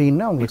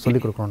அப்படின்னு அவங்களுக்கு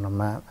சொல்லிக் கொடுக்கணும்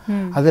நம்ம.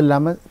 அது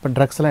இல்லாமல் இப்போ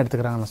ட்ரக்ஸ் எல்லாம்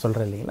எடுத்துக்கிறாங்க நான்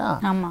சொல்கிறேன் இல்லைங்களா,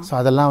 ஸோ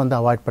அதெல்லாம் வந்து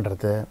அவாய்ட்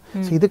பண்ணுறது.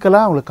 ஸோ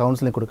இதுக்கெல்லாம் அவங்களுக்கு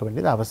கவுன்சிலிங் கொடுக்க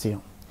வேண்டியது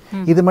அவசியம்.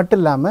 இது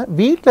மட்டும் இல்லாமல்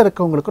வீட்டில்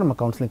இருக்கவங்களுக்கும் நம்ம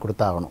கவுன்சிலிங்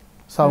கொடுத்தாகணும்.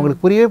 ஸோ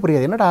அவங்களுக்கு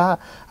புரியாது, என்னடா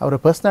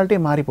அவர்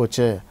பர்சனாலிட்டியே மாறி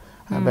போச்சு,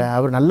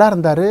 அவர் நல்லா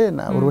இருந்தார்,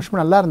 ஒரு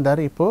வருஷம் நல்லா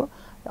இருந்தார், இப்போது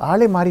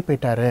ஆளே மாறி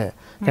போயிட்டாரு,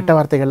 கெட்ட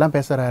வார்த்தைகள்லாம்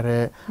பேசுகிறாரு,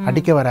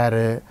 அடிக்க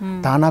வராரு,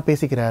 தானாக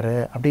பேசிக்கிறாரு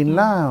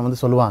அப்படின்லாம் வந்து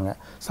சொல்லுவாங்க.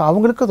 ஸோ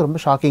அவங்களுக்கும் அது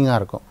ரொம்ப ஷாக்கிங்காக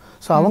இருக்கும்.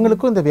 ஸோ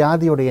அவங்களுக்கும் இந்த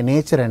வியாதியோடைய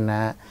நேச்சர் என்ன,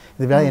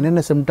 இந்த வியாதி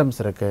என்னென்ன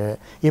சிம்டம்ஸ் இருக்குது,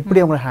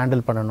 எப்படி அவங்கள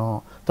ஹேண்டில் பண்ணணும்,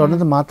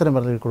 தொடர்ந்து மாத்திரை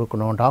மருந்து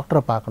கொடுக்கணும்,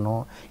 டாக்டரை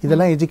பார்க்கணும்,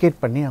 இதெல்லாம்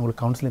எஜுகேட் பண்ணி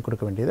அவங்களுக்கு கவுன்சிலிங்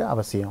கொடுக்க வேண்டியது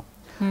அவசியம்.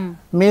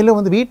 மேலும்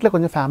வந்து வீட்டில்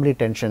கொஞ்சம் ஃபேமிலி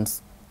டென்ஷன்ஸ்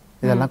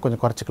இதெல்லாம்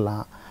கொஞ்சம்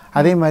குறைச்சிக்கலாம்.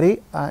 அதே மாதிரி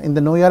இந்த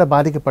நோயால்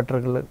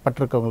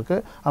பாதிக்கப்பட்டிருக்கவங்களுக்கு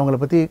அவங்கள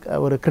பற்றி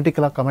ஒரு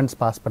கிரிட்டிக்கலாக கமெண்ட்ஸ்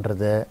பாஸ்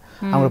பண்ணுறது,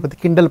 அவங்கள பற்றி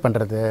கிண்டல்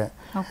பண்ணுறது,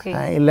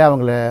 இல்லை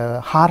அவங்கள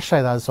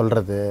ஹார்ஷாக ஏதாவது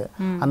சொல்கிறது,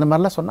 அந்த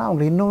மாதிரிலாம் சொன்னால்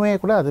அவங்களுக்கு இன்னுமே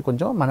கூட அது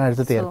கொஞ்சம் மன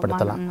அழுத்தத்தை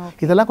ஏற்படுத்தலாம்.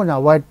 இதெல்லாம் கொஞ்சம்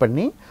அவாய்ட்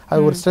பண்ணி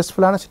அது ஒரு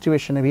ஸ்ட்ரெஸ்ஃபுல்லான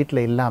சுச்சுவேஷனை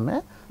வீட்டில்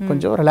இல்லாமல்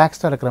கொஞ்சம்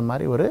ரிலாக்ஸ்டாக இருக்கிற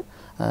மாதிரி ஒரு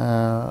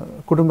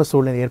குடும்ப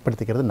சூழ்நிலை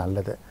ஏற்படுத்திக்கிறது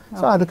நல்லது.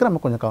 ஸோ அதுக்கு நம்ம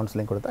கொஞ்சம்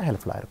கவுன்சிலிங் கொடுத்தா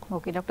ஹெல்ப்ஃபுல்லாக இருக்கும்.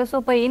 Okay doctor. ஸோ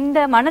இப்போ இந்த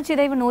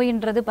மனச்சிதைவு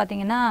நோயின்றது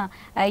பார்த்தீங்கன்னா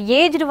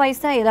ஏஜ்டு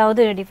வைஸாக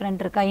ஏதாவது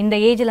டிஃப்ரெண்ட் இருக்கா? இந்த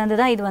ஏஜ்லேருந்து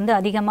தான் இது வந்து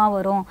அதிகமாக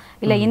வரும்,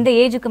 இல்லை இந்த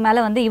ஏஜுக்கு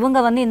மேலே வந்து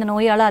இவங்க வந்து இந்த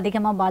நோயால்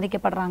அதிகமாக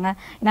பாதிக்கப்படுறாங்க?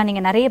 ஏன்னா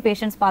நீங்கள் நிறைய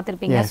பேஷண்ட்ஸ்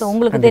பார்த்துருப்பீங்க. ஸோ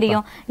உங்களுக்கு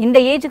தெரியும் இந்த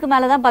ஏஜுக்கு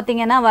மேலே தான்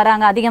பார்த்தீங்கன்னா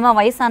வராங்க, அதிகமாக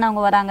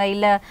வயசானவங்க வராங்க,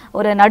 இல்லை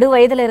ஒரு நடு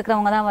வயதில்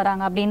இருக்கிறவங்க தான்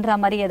வராங்க அப்படின்ற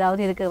மாதிரி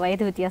ஏதாவது இதுக்கு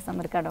வயது வித்தியாசம்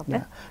இருக்கா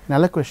டாக்டர்?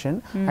 நல்ல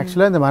கொஸ்டின்.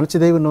 ஆக்சுவலாக இந்த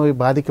மனச்சிதைவு நோய்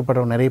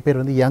பாதிக்கப்படுறவங்க நிறைய பேர்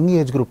வந்து யங்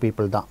ஏஜ் குரூப்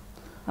பீப்புள் தான்.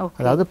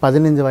 அதாவது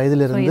 15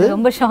 வயதிலிருந்து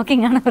ரொம்ப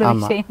ஷாக்கிங்கான ஒரு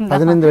விஷயம்.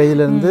 15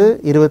 வயதிலிருந்து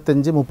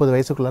 25-30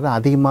 வயசுக்குள்ள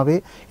அதிகமாகவே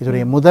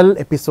இதோடைய முதல்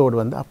எபிசோடு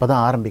வந்து அப்போ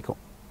தான் ஆரம்பிக்கும்.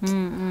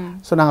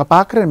 ஸோ நாங்கள்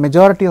பார்க்குற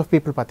மெஜாரிட்டி ஆஃப்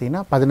பீப்புள்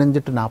பார்த்தீங்கன்னா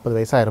 15 to 40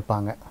 வயசாக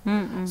இருப்பாங்க.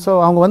 ஸோ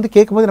அவங்க வந்து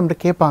கேட்கும்போது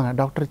நம்மகிட்ட கேட்பாங்க,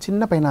 டாக்டர்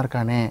சின்ன பையனாக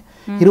இருக்கானே,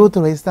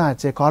 21 வயசு தான்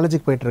ஆச்சு,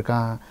 காலேஜுக்கு போயிட்டு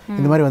இருக்கான்,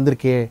 இந்த மாதிரி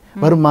வந்திருக்கே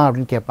வருமா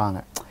அப்படின்னு கேட்பாங்க.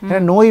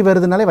 ஏன்னா நோய்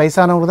வருதுனாலே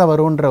வயசானவங்க தான்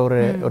வரும்ன்ற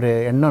ஒரு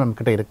எண்ணம்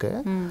நம்மக்கிட்ட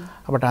இருக்குது.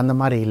 பட் அந்த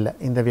மாதிரி இல்லை.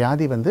 இந்த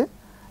வியாதி வந்து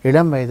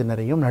இளம்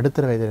வயதினரையும்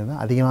நடுத்தர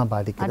வயதினரையும் அதிகமாக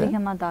பாதிக்குது.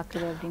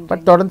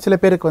 பட் தொடர்ந்து சில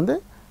பேருக்கு வந்து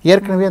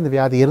ஏற்கனவே அந்த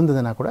வியாதி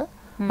இருந்ததுன்னா கூட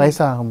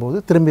வயசாகும்போது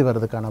திரும்பி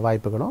வர்றதுக்கான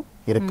வாய்ப்புகளும்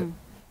இருக்கு.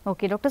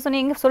 Okay doctor. ஸோ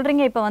நீங்கள்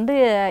சொல்கிறீங்க இப்போ வந்து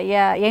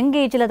யங்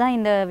ஏஜில் தான்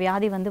இந்த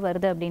வியாதி வந்து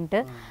வருது அப்படின்ட்டு.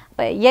 இப்போ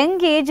இப்போ யங்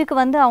ஏஜுக்கு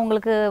வந்து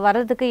அவங்களுக்கு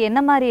வர்றதுக்கு என்ன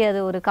மாதிரி அது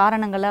ஒரு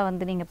காரணங்களாக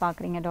வந்து நீங்கள்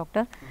பார்க்குறீங்க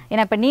டாக்டர்?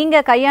 ஏன்னா இப்போ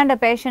நீங்கள் கையாண்ட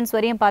பேஷண்ட்ஸ்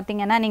வரையும்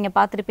பார்த்தீங்கன்னா நீங்கள்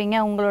பார்த்துருப்பீங்க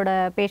உங்களோட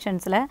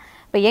பேஷண்ட்ஸில்.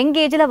 இப்போ யங்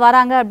ஏஜில்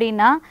வராங்க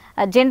அப்படின்னா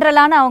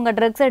ஜென்ரலான அவங்க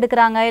ட்ரக்ஸ்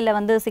எடுக்கிறாங்க, இல்லை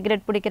வந்து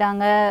சிகரெட்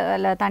பிடிக்கிறாங்க,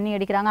 இல்லை தண்ணி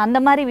அடிக்கிறாங்க,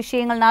 அந்த மாதிரி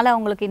விஷயங்கள்னால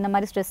அவங்களுக்கு இந்த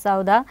மாதிரி ஸ்ட்ரெஸ்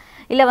ஆகுதா,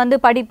 இல்லை வந்து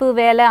படிப்பு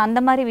வேலை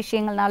அந்த மாதிரி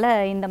விஷயங்கள்னால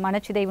இந்த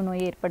மனச்சிதைவு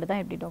நோய் ஏற்படுதா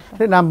எப்படி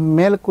டாக்டர்? நான்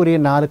மேலுக்குரிய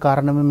 4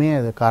 காரணமுமே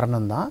அது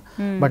காரணம்தான்.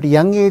 பட்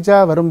யங்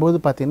ஏஜாக வரும்போது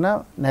பார்த்தீங்கன்னா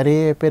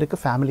நிறைய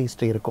பேருக்கு ஃபேமிலி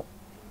ஹிஸ்ட்ரி இருக்கும்.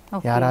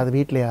 யாராவது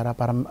வீட்டில்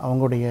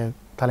அவங்களுடைய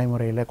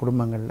தலைமுறையில்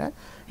குடும்பங்களில்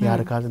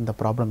யாருக்காவது இந்த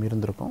ப்ராப்ளம்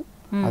இருந்திருக்கும்.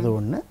 அது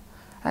ஒன்று.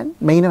 அண்ட்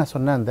மெயினாக நான்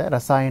சொன்ன அந்த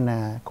ரசாயன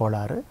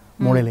கோளாறு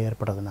மூளையில்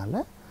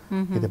ஏற்படுறதுனால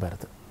இது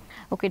வருது.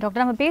 ஓகே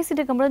டாக்டர், நம்ம பேசிட்டு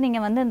இருக்கும்போது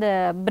நீங்கள் வந்து இந்த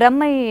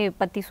பிரம்மை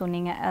பற்றி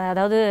சொன்னீங்க.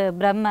 அதாவது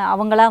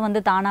அவங்களா வந்து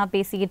தானாக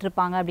பேசிக்கிட்டு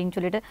இருப்பாங்க அப்படின்னு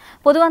சொல்லிட்டு.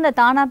 பொதுவாக அந்த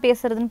தானாக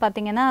பேசுறதுன்னு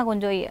பார்த்தீங்கன்னா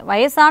கொஞ்சம்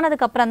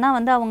வயசானதுக்கு அப்புறம் தான்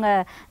வந்து அவங்க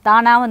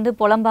தானாக வந்து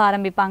புலம்ப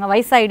ஆரம்பிப்பாங்க.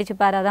 வயசாயிடுச்சு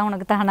பாரு, அதான்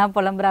உனக்கு தானாக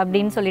புலம்புற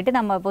அப்படின்னு சொல்லிட்டு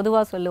நம்ம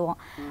பொதுவாக சொல்லுவோம்.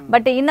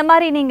 பட் இந்த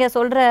மாதிரி நீங்கள்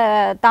சொல்கிற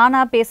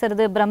தானாக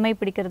பேசுறது, பிரம்மை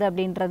பிடிக்கிறது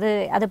அப்படின்றது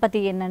அதை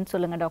பற்றி என்னன்னு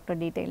சொல்லுங்கள்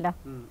டாக்டர் டீட்டெயிலாக.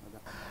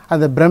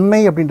 அந்த பிரம்மை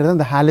அப்படின்றது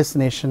அந்த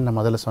ஹாலுசினேஷன் நான்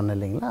முதல்ல சொன்னேன்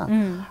இல்லைங்களா,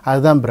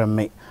 அதுதான்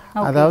பிரம்மை.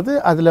 அதாவது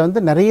அதில் வந்து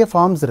நிறைய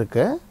ஃபார்ம்ஸ்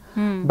இருக்கு.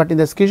 பட்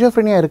இந்த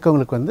ஸ்கிசோஃப்ரெனியா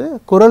இருக்கவங்களுக்கு வந்து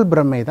குரல்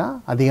பிரம்மை தான்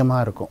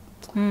அதிகமாக இருக்கும்.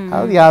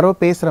 அதாவது யாரோ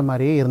பேசுகிற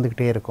மாதிரியே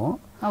இருந்துக்கிட்டே இருக்கும்.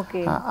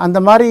 அந்த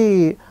மாதிரி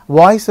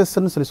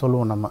வாய்ஸஸ்ன்னு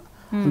சொல்லுவோம் நம்ம.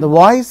 அந்த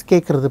வாய்ஸ்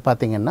கேட்குறது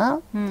பார்த்தீங்கன்னா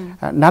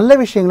நல்ல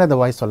விஷயங்களை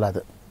அந்த வாய்ஸ்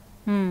சொல்லாது,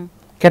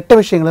 கெட்ட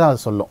விஷயங்களை தான்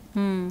அது சொல்லும்.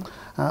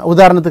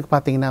 உதாரணத்துக்கு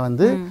பார்த்தீங்கன்னா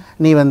வந்து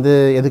நீ வந்து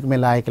எதுக்குமே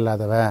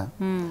லாயக்கில்லாதவ,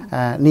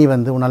 நீ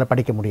வந்து உன்னால்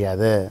படிக்க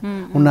முடியாது,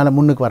 உன்னால்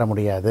முன்னுக்கு வர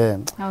முடியாது.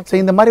 ஸோ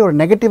இந்த மாதிரி ஒரு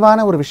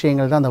நெகட்டிவான ஒரு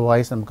விஷயங்கள் தான் அந்த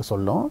வாய்ஸ் நமக்கு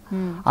சொல்லும்.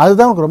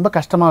 அதுதான் உனக்கு ரொம்ப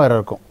கஷ்டமாக வேற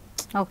இருக்கும்.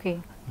 ஓகே.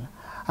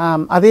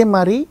 அதே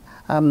மாதிரி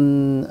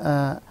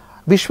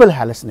விஷுவல்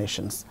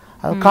ஹாலுசினேஷன்ஸ்,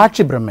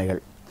 காட்சி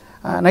பிரம்மைகள்.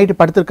 நைட்டு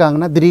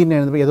படுத்திருக்காங்கன்னா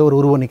திடீர்னு ஏதோ ஒரு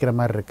உருவம் நிற்கிற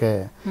மாதிரி இருக்கு,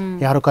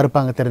 யாரோ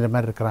கருப்பாங்க தெரிஞ்ச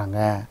மாதிரி இருக்கிறாங்க,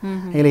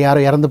 இல்லை யாரோ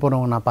இறந்து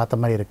போனவங்க நான் பார்த்த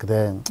மாதிரி இருக்குது.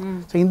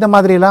 ஸோ இந்த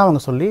மாதிரிலாம் அவங்க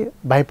சொல்லி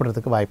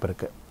பயப்படுறதுக்கு வாய்ப்பு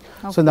இருக்கு.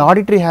 ஸோ இந்த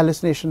ஆடிட்டரி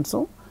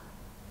ஹாலுசினேஷன்ஸும்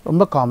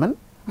ரொம்ப காமன்.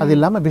 அது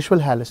இல்லாமல்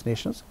விஷுவல்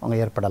ஹாலுசினேஷன்ஸ் அவங்க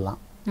ஏற்படலாம்.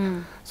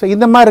 ஸோ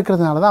இந்த மாதிரி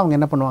இருக்கிறதுனால தான் அவங்க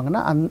என்ன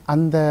பண்ணுவாங்கன்னா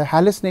அந்த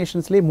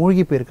ஹாலுசினேஷன்ஸ்லேயே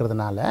மூழ்கி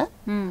போயிருக்கிறதுனால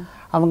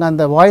அவங்க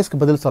அந்த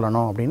வாய்ஸ்க்கு பதில்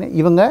சொல்லணும் அப்படின்னு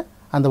இவங்க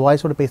அந்த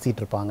வாய்ஸோடு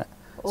பேசிகிட்டு இருப்பாங்க.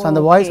 ஸோ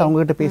அந்த வாய்ஸ்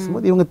அவங்ககிட்ட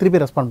பேசும்போது இவங்க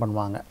திருப்பி ரெஸ்பாண்ட்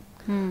பண்ணுவாங்க.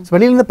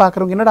 வெளியிலேருந்து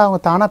பார்க்குறவங்க என்னடா அவங்க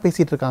தானாக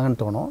பேசிகிட்டு இருக்காங்கன்னு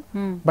தோணும்.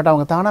 பட்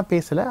அவங்க தானாக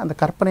பேசலை, அந்த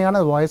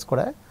கற்பனையான வாய்ஸ்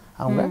கூட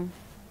அவங்க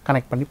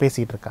கனெக்ட் பண்ணி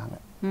பேசிகிட்டு இருக்காங்க.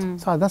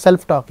 ஸோ அதுதான்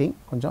செல்ஃப் டாக்கிங்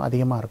கொஞ்சம்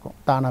அதிகமாக இருக்கும்.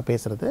 தானாக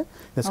பேசுறது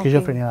இந்த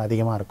ஸ்கிசோஃப்ரெனியா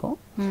அதிகமாக இருக்கும்.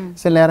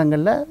 சில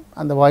நேரங்களில்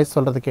அந்த வாய்ஸ்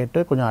சொல்கிறது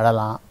கேட்டு கொஞ்சம்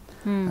அழலாம்,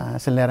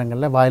 சில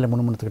நேரங்களில் வாயில்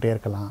முணுமுணுத்துக்கிட்டே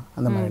இருக்கலாம்.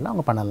 அந்த மாதிரிலாம்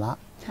அவங்க பண்ணலாம்.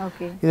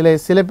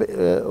 இதில்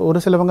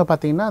ஒரு சிலவங்க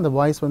பார்த்தீங்கன்னா அந்த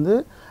வாய்ஸ் வந்து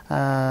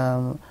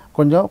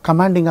கொஞ்சம்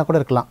கமாண்டிங்காக கூட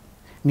இருக்கலாம்.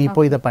 நீ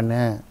போய் இதை பண்ணு,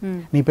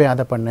 நீ போய்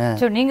அதை பண்ணு.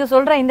 நீங்க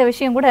சொல்ற இந்த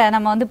விஷயம் கூட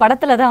நம்ம வந்து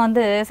படத்துல தான்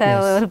வந்து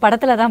ஒரு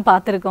படத்துல தான்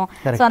பார்த்துருக்கோம்.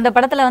 ஸோ அந்த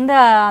படத்துல வந்து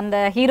அந்த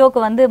ஹீரோக்கு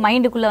வந்து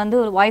மைண்டுக்குள்ள வந்து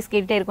ஒரு வாய்ஸ்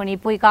கேட்டுட்டே இருக்கும், நீ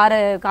போய்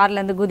கார்ல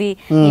இருந்து குதி,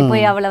 நீ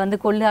போய் அவளை வந்து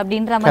கொல்லு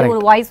அப்படின்ற மாதிரி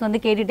ஒரு வாய்ஸ்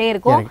வந்து கேட்டுட்டே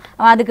இருக்கும்.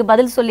 அதுக்கு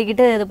பதில்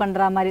சொல்லிக்கிட்டு இது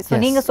பண்ற மாதிரி. ஸோ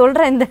நீங்க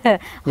சொல்ற இந்த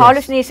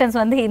ஹாலுசினேஷன்ஸ்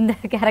வந்து இந்த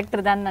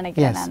கேரக்டர் தான்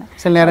நினைக்கிறேன் நான்.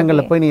 சில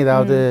நேரங்களில் போய் நீ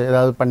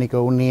ஏதாவது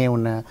பண்ணிக்கோ, உன்னையே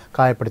உன்னை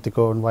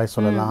காயப்படுத்திக்கோ வாய்ஸ்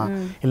சொல்லலாம்.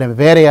 இல்லை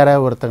வேற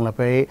யாராவது ஒருத்தங்களை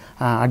போய்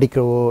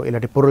அடிக்கவோ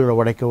இல்லாட்டி பொருள்களை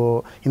உடைக்கவோ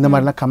இந்த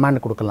மாதிரிலாம்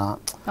கமாண்ட் கொடுக்கலாம்.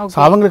 ஸோ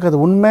அவங்களுக்கு அது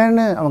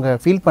உண்மைன்னு அவங்க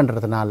ஃபீல்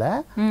பண்ணுறதுனால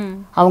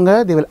அவங்க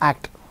they will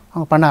act,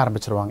 அவங்க பண்ண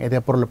ஆரம்பிச்சிருவாங்க.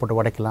 எதையா பொருளை போட்டு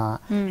உடைக்கலாம்,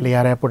 இல்லை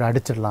யாரையா போட்டு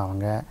அடிச்சிடலாம்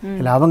அவங்க,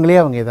 இல்லை அவங்களே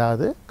அவங்க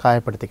ஏதாவது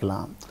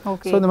காயப்படுத்திக்கலாம்.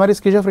 ஸோ இந்த மாதிரி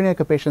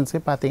ஸ்கிசோஃப்ரெனியா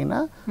பேஷண்ட்ஸ்க்கு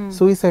பார்த்தீங்கன்னா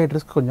சூசைட்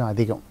ரிஸ்க் கொஞ்சம்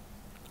அதிகம்.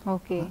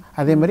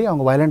 அதே மாதிரி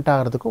அவங்க வயலண்ட்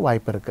ஆகிறதுக்கும்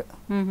வாய்ப்பு இருக்கு.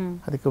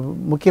 அதுக்கு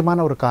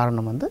முக்கியமான ஒரு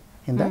காரணம் வந்து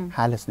இந்த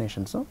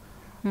ஹாலுசினேஷன்ஸும்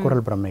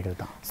குரல் பிரம்மைகள்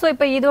தான். ஸோ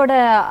இப்போ இதோட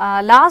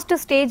லாஸ்ட்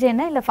ஸ்டேஜ்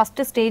என்ன, இல்லை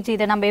ஃபர்ஸ்ட் ஸ்டேஜ்,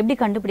 இதை நம்ம எப்படி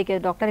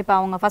கண்டுபிடிக்கிறது டாக்டர்? இப்போ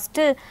அவங்க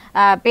ஃபர்ஸ்ட்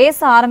பேச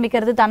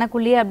ஆரம்பிக்கிறது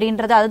தனக்குள்ளேயே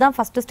அப்படின்றது அதுதான்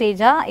ஃபர்ஸ்ட்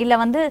ஸ்டேஜா, இல்லை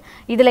வந்து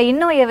இதில்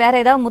இன்னும் வேற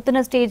ஏதாவது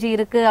முத்தின ஸ்டேஜ்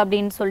இருக்கு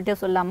அப்படின்னு சொல்லிட்டு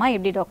சொல்லாமா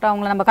எப்படி டாக்டர்?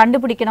 அவங்கள நம்ம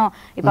கண்டுபிடிக்கணும்.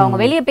 இப்போ அவங்க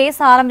வெளியே பேச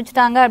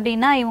ஆரம்பிச்சிட்டாங்க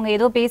அப்படின்னா இவங்க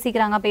ஏதோ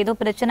பேசிக்கிறாங்க, அப்போ ஏதோ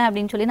பிரச்சனை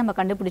அப்படின்னு சொல்லி நம்ம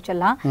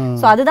கண்டுபிடிச்சிடலாம்.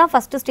 ஸோ அதுதான்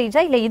ஃபர்ஸ்ட்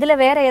ஸ்டேஜா, இல்லை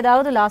இதில் வேற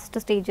ஏதாவது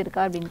லாஸ்ட் ஸ்டேஜ்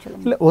இருக்கா அப்படின்னு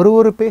சொல்லுங்க. இல்லை,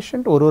 ஒரு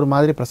பேஷண்ட் ஒரு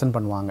மாதிரி ப்ரெசென்ட்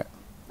பண்ணுவாங்க.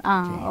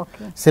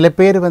 சில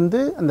பேர் வந்து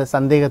அந்த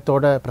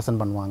சந்தேகத்தோட ப்ரெசென்ட்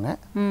பண்ணுவாங்க.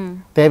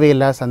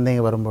 தேவையில்லாத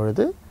சந்தேகம்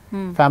வரும்பொழுது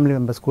ஃபேமிலி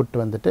மெம்பர்ஸ் கூப்பிட்டு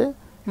வந்துட்டு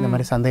இந்த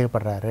மாதிரி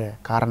சந்தேகப்படுறாரு,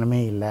 காரணமே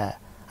இல்லை,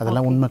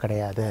 அதெல்லாம் உண்மை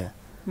கிடையாது,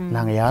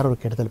 நாங்கள் யாரும் ஒரு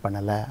கெடுதல்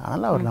பண்ணலை,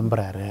 அதனால் அவர்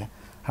நம்புறாரு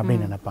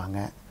அப்படின்னு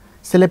நினைப்பாங்க.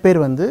 சில பேர்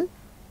வந்து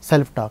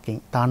செல்ஃப் டாக்கிங்,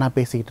 தானாக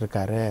பேசிக்கிட்டு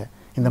இருக்காரு,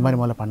 இந்த மாதிரி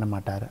முதல்ல பண்ண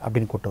மாட்டார்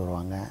அப்படின்னு கூப்பிட்டு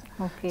வருவாங்க.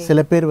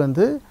 சில பேர்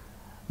வந்து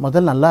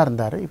முதல்ல நல்லா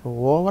இருந்தார், இப்போ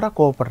ஓவராக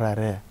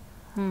கோவப்படுறாரு,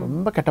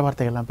 ரொம்ப கெட்ட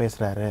வார்த்தைகள்லாம்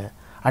பேசுகிறாரு,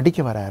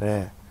 அடிக்க வராரு,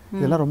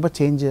 இதெல்லாம் ரொம்ப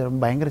ரொம்ப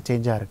பயங்கர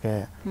சேஞ்சாக இருக்கு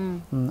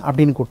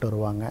அப்படின்னு கூப்பிட்டு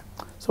வருவாங்க.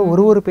 ஸோ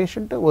ஒரு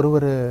பேஷண்ட்டு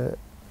ஒரு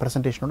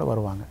ப்ரெசன்டேஷனோட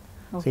வருவாங்க.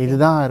 ஸோ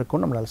இதுதான்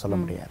இருக்கும்னு நம்மளால் சொல்ல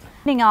முடியாது.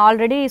 நீங்கள்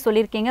ஆல்ரெடி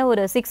சொல்லியிருக்கீங்க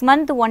ஒரு 6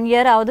 மந்த் 1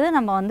 இயர் ஆகுது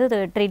நம்ம வந்து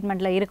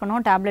ட்ரீட்மெண்ட்டில்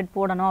இருக்கணும், டேப்லெட்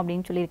போடணும்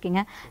அப்படின்னு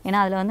சொல்லியிருக்கீங்க. ஏன்னா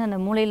அதில் வந்து அந்த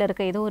மூளையில்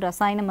இருக்க ஏதோ ஒரு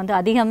ரசாயனம் வந்து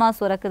அதிகமாக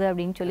சுரக்குது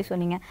அப்படின்னு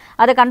சொன்னீங்க.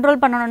 அதை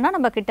கண்ட்ரோல் பண்ணணும்னா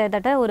நம்ம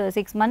கிட்டத்தட்ட ஒரு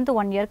 6 மந்த்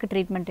 1 இயர்க்கு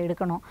ட்ரீட்மெண்ட்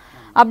எடுக்கணும்.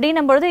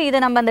 அப்படின்னும் பொழுது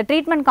இதை நம்ம அந்த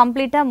ட்ரீட்மெண்ட்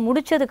கம்ப்ளீட்டாக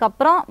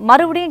முடிச்சதுக்கப்புறம்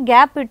மறுபடியும்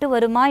கேப் விட்டு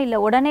வருமா, இல்லை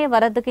உடனே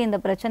வரதுக்கு இந்த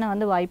பிரச்சனை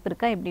வந்து வாய்ப்பு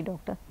இருக்கா, எப்படி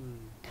டாக்டர்?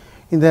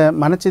 இந்த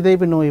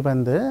மனச்சிதைவு நோய்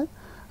வந்து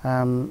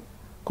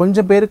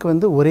கொஞ்சம் பேருக்கு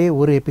வந்து ஒரே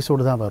ஒரு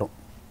எபிசோடு தான் வரும்.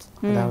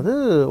 அதாவது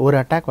ஒரு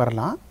அட்டாக்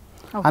வரலாம்.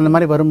 அந்த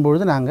மாதிரி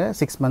வரும்பொழுது நாங்கள்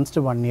 6 மந்த்ஸ்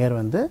to 1 இயர்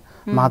வந்து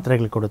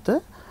மாத்திரைகள் கொடுத்து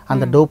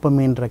அந்த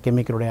டோப்பமீன்ற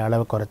கெமிக்கலுடைய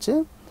அளவை குறைச்சி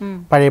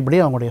பழையபடி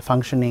அவங்களுடைய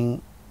ஃபங்க்ஷனிங்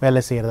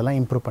வேலை செய்கிறதெல்லாம்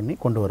இம்ப்ரூவ் பண்ணி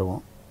கொண்டு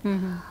வருவோம்.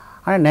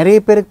 ஆனால் நிறைய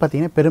பேருக்கு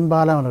பார்த்தீங்கன்னா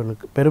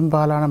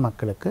பெரும்பாலான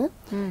மக்களுக்கு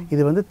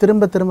இது வந்து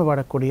திரும்ப திரும்ப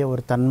வரக்கூடிய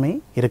ஒரு தன்மை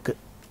இருக்குது.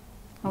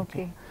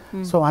 ஓகே.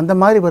 ஸோ அந்த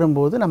மாதிரி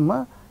வரும்போது நம்ம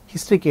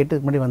ஹிஸ்ட்ரி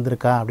கேட்டு முன்னாடி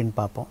வந்திருக்கா அப்படின்னு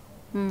பார்ப்போம்.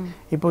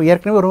 இப்போ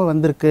ஏற்கனவே ஒரு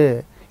வந்திருக்கு,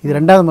 இது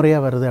 2வது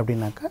முறையாக வருது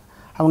அப்படின்னாக்கா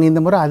அவங்க இந்த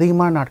முறை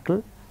அதிகமான நாட்கள்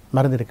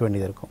மருந்து எடுக்க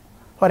வேண்டியது இருக்கும்.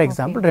 ஃபார்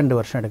எக்ஸாம்பிள் 2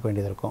 வருஷம் எடுக்க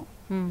வேண்டியது இருக்கும்.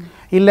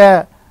 இல்லை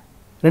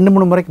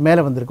 2-3 முறைக்கு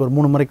மேலே வந்திருக்கு, ஒரு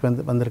 3 முறைக்கு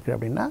வந்திருக்கு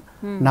அப்படின்னா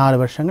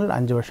 4 வருஷங்கள்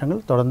 5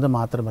 வருஷங்கள் தொடர்ந்து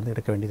மாத்திரை மருந்து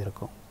எடுக்க வேண்டியது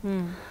இருக்கும்.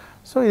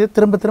 ஸோ இது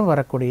திரும்ப திரும்ப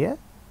வரக்கூடிய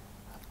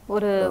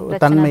ஒரு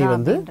தன்மை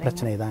வந்து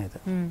பிரச்சனை தான் இது.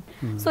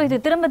 ஸோ இது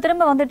திரும்ப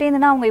திரும்ப வந்துட்டே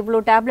இருந்ததுன்னா அவங்க இவ்வளோ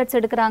டேப்லெட்ஸ்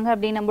எடுக்கிறாங்க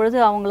அப்படின்னும் பொழுது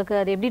அவங்களுக்கு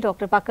அது எப்படி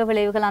டாக்டர் பக்க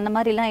விளைவுகள் அந்த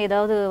மாதிரிலாம்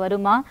ஏதாவது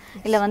வருமா,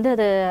 இல்லை வந்து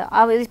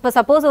அது இப்போ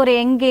சப்போஸ் ஒரு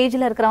யங்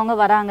ஏஜில் இருக்கிறவங்க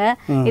வராங்க,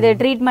 இது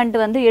ட்ரீட்மெண்ட்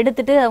வந்து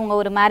எடுத்துட்டு அவங்க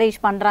ஒரு மேரேஜ்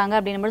பண்ணுறாங்க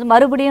அப்படின்னும் பொழுது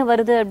மறுபடியும்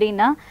வருது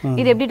அப்படின்னா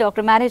இது எப்படி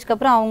டாக்டர் மேரேஜ்க்கு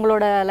அப்புறம்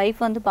அவங்களோட லைஃப்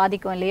வந்து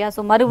பாதிக்கும் இல்லையா?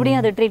 ஸோ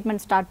மறுபடியும் அது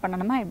ட்ரீட்மெண்ட் ஸ்டார்ட்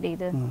பண்ணணுமா, எப்படி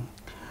இது?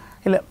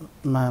 இல்லை,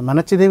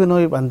 மனச்சிதைவு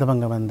நோய்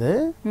வந்தவங்க வந்து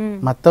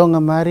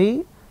மற்றவங்க மாதிரி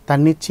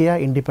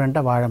தன்னிச்சையாக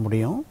இண்டிபெண்ட்டாக வாழ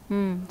முடியும்.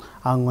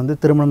 அவங்க வந்து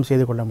திருமணம்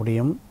செய்து கொள்ள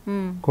முடியும்,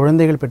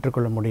 குழந்தைகள்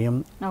பெற்றுக்கொள்ள முடியும்,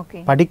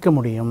 படிக்க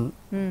முடியும்,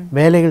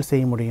 வேலைகள்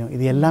செய்ய முடியும்.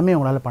 இது எல்லாமே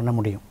அவங்களால பண்ண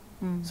முடியும்.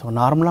 ஸோ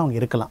நார்மலாக அவங்க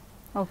இருக்கலாம்.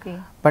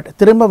 பட்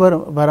திரும்ப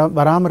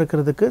வராமல்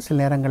இருக்கிறதுக்கு சில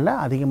நேரங்களில்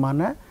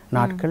அதிகமான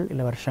நாட்கள்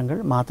இல்லை வருஷங்கள்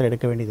மாத்திரை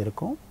எடுக்க வேண்டியது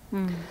இருக்கும்.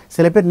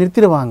 சில பேர்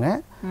நிறுத்திடுவாங்க.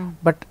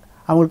 பட்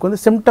அவங்களுக்கு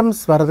வந்து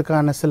சிம்டம்ஸ்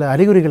வர்றதுக்கான சில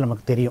அறிகுறிகள்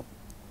நமக்கு தெரியும்.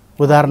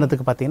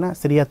 உதாரணத்துக்கு பார்த்தீங்கன்னா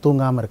சரியாக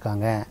தூங்காமல்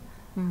இருக்காங்க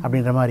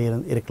அப்படின்ற மாதிரி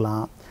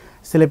இருக்கலாம்.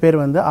 சில பேர்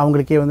வந்து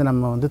அவங்களுக்கே வந்து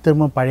நம்ம வந்து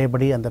திரும்ப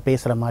பழையபடி அந்த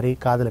பேசுகிற மாதிரி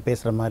காதில்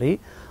பேசுகிற மாதிரி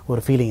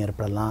ஒரு ஃபீலிங்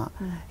ஏற்படலாம்.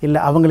 இல்லை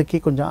அவங்களுக்கே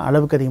கொஞ்சம்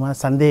அளவுக்கு அதிகமான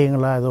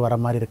சந்தேகங்களாக ஏதோ வர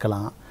மாதிரி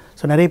இருக்கலாம்.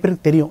 ஸோ நிறைய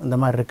பேருக்கு தெரியும் இந்த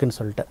மாதிரி இருக்குதுன்னு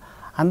சொல்லிட்டு.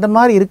 அந்த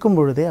மாதிரி இருக்கும்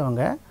பொழுதே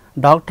அவங்க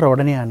டாக்டரை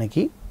உடனே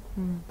அணுகி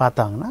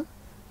பார்த்தாங்கன்னா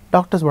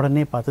டாக்டர்ஸ்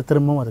உடனே பார்த்து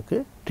திரும்பவும் அதுக்கு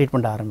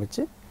ட்ரீட்மெண்ட்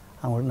ஆரம்பித்து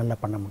அவங்களுக்கு நல்லா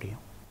பண்ண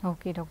முடியும்.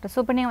 Okay doctor. ஸோ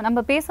இப்போ நம்ம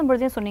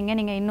பேசும்பொழுதே சொன்னீங்க,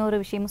 நீங்கள் இன்னொரு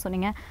விஷயமும்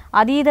சொன்னீங்க,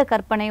 அதீத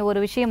கற்பனை. ஒரு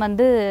விஷயம்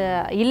வந்து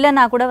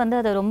இல்லைன்னா கூட வந்து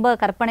அதை ரொம்ப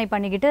கற்பனை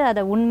பண்ணிக்கிட்டு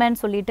அதை உண்மைன்னு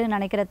சொல்லிட்டு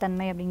நினைக்கிற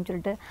தன்மை அப்படின்னு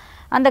சொல்லிட்டு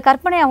அந்த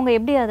கற்பனை அவங்க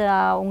எப்படி அது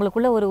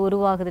உங்களுக்குள்ள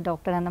உருவாகுது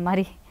டாக்டர்? அந்த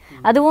மாதிரி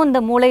அதுவும்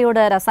இந்த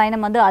மூளையோட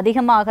ரசாயனம் வந்து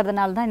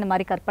அதிகமாகிறதுனால தான் இந்த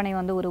மாதிரி கற்பனை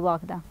வந்து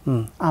உருவாகுதா?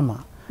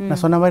 ஆமாம்,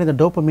 நான் சொன்ன மாதிரி இந்த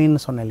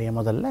டோப்பமீன் சொன்னேன் இல்லையா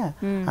முதல்ல,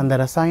 அந்த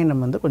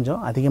ரசாயனம் வந்து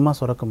கொஞ்சம் அதிகமாக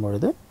சுரக்கும்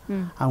பொழுது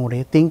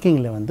அவங்களுடைய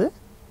திங்கிங்கில் வந்து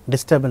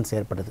டிஸ்டர்பன்ஸ்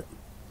ஏற்படுது.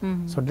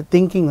 ஸோ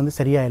திங்கிங் வந்து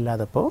சரியாக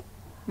இல்லாதப்போ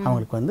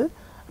அவங்களுக்கு வந்து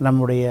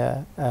நம்முடைய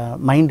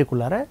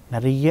மைண்டுக்குள்ளார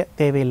நிறைய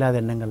தேவையில்லாத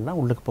எண்ணங்கள்லாம்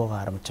உள்ளுக்கு போக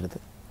ஆரம்பிச்சிடுது.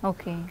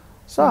 ஓகே.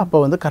 ஸோ அப்போ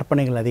வந்து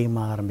கற்பனைகள்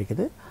அதிகமாக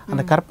ஆரம்பிக்குது.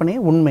 அந்த கற்பனையை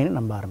உண்மைன்னு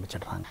நம்ப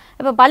ஆரம்பிச்சிடுறாங்க.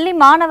 இப்போ பள்ளி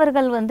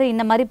மாணவர்கள் வந்து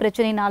இந்த மாதிரி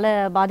பிரச்சனையினால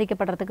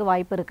பாதிக்கப்படுறதுக்கு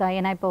வாய்ப்பு இருக்கா?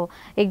 ஏன்னா இப்போ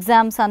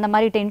எக்ஸாம்ஸ் அந்த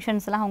மாதிரி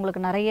டென்ஷன்ஸ்லாம்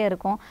அவங்களுக்கு நிறைய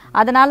இருக்கும்.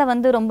 அதனால்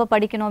வந்து ரொம்ப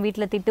படிக்கணும்,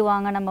 வீட்டில்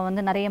திட்டுவாங்க, நம்ம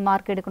வந்து நிறைய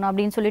மார்க் எடுக்கணும்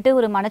அப்படின்னு சொல்லிட்டு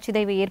ஒரு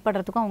மனச்சிதைவு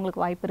ஏற்படுறதுக்கும்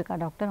அவங்களுக்கு வாய்ப்பு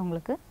இருக்கா டாக்டர்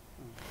உங்களுக்கு?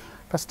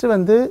 ஃபஸ்ட்டு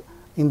வந்து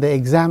இந்த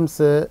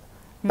எக்ஸாம்ஸு,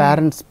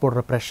 பேரண்ட்ஸ் போடுற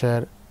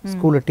ப்ரெஷர்,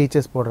 ஸ்கூலில்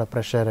டீச்சர்ஸ் போடுற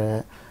ப்ரெஷரு,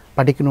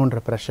 படிக்கணுன்ற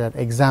ப்ரெஷர்,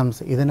 எக்ஸாம்ஸ்,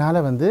 இதனால்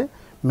வந்து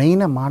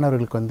மெயினாக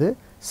மாணவர்களுக்கு வந்து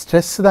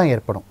ஸ்ட்ரெஸ் தான்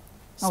ஏற்படும்.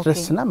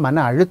 ஸ்ட்ரெஸ்னால்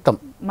மன அழுத்தம்.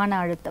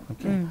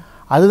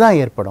 அதுதான்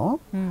ஏற்படும்.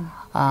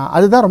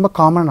 அதுதான் ரொம்ப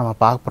காமனாக நம்ம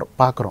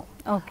பார்க்குறோம்.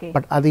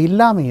 பட் அது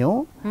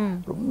இல்லாமையும்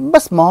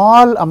ரொம்ப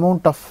ஸ்மால்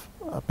அமௌண்ட் ஆஃப்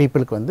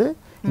பீப்புளுக்கு வந்து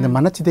இந்த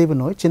மனச்சிதைவு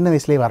நோய் சின்ன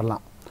வயசுலேயே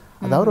வரலாம்.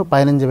 அதாவது ஒரு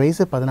 15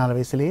 வயசு 14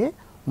 வயசுலேயே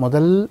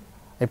முதல்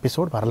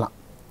எபிசோட் வரலாம்.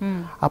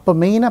 அப்போ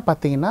மெயினாக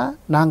பார்த்தீங்கன்னா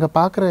நாங்கள்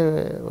பார்க்குற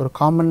ஒரு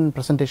காமன்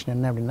ப்ரெசன்டேஷன்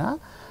என்ன அப்படின்னா,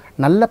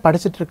 நல்லா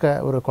படிச்சுட்ருக்க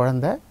ஒரு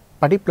குழந்தை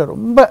படிப்பில்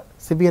ரொம்ப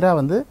சிவியராக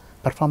வந்து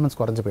பர்ஃபார்மன்ஸ்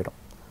குறைஞ்சி போயிடும்,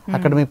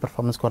 அகாடமிக்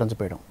பர்ஃபார்மன்ஸ் குறைஞ்சி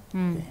போயிடும்.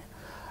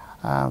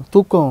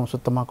 தூக்கம்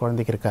சுத்தமாக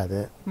குழந்தைக்கு இருக்காது.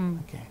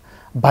 ஓகே.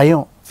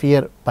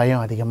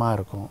 பயம் அதிகமாக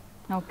இருக்கும்.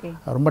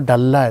 ரொம்ப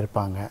டல்லாக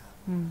இருப்பாங்க.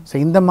 ஸோ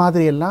இந்த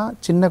மாதிரியெல்லாம்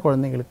சின்ன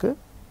குழந்தைங்களுக்கு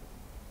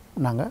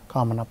நாங்கள்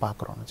காமனாக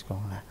பார்க்குறோம்னு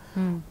வச்சுக்கோங்களேன்.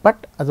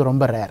 பட் அது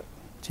ரொம்ப ரேர்.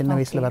 சின்ன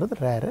வயசில்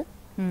வர்றது ரேரு.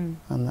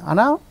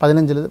 ஆனால்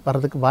 15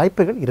 வர்றதுக்கு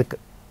வாய்ப்புகள்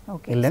இருக்குது.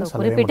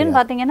 குறிப்பிட்டுன்னு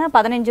பார்த்தீங்கன்னா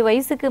 15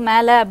 வயசுக்கு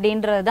மேலே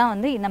அப்படின்றது தான்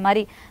வந்து இந்த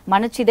மாதிரி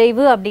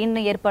மனச்சிதைவு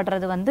அப்படின்னு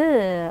ஏற்படுறது வந்து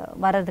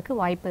வர்றதுக்கு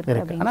வாய்ப்பு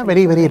இருக்குது. ஆனால்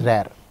வெரி வெரி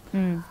ரேர்.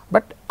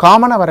 பட்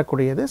காமனாக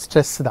வரக்கூடியது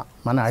ஸ்ட்ரெஸ் தான்,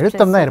 மன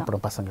அழுத்தம் தான்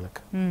ஏற்படும்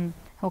பசங்களுக்கு.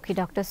 Okay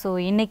doctor. ஸோ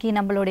இன்றைக்கி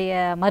நம்மளுடைய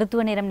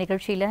மருத்துவ நேரம்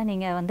நிகழ்ச்சியில்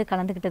நீங்கள் வந்து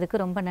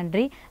கலந்துக்கிட்டதுக்கு ரொம்ப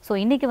நன்றி. ஸோ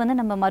இன்றைக்கி வந்து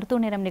நம்ம மருத்துவ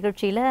நேரம்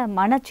நிகழ்ச்சியில்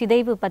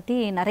மனச்சிதைவு பற்றி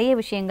நிறைய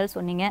விஷயங்கள்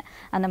சொன்னீங்க.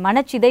 அந்த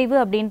மனச்சிதைவு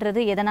அப்படின்றது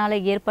எதனால்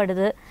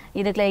ஏற்படுது,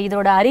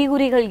 இதோட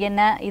அறிகுறிகள்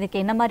என்ன, இதுக்கு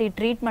என்ன மாதிரி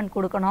ட்ரீட்மெண்ட்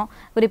கொடுக்கணும்,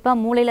 குறிப்பாக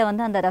மூளையில்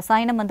வந்து அந்த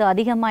ரசாயனம் வந்து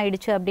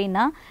அதிகமாகிடுச்சு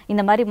அப்படின்னா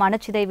இந்த மாதிரி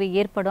மனச்சிதைவு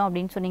ஏற்படும்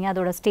அப்படின்னு சொன்னீங்க.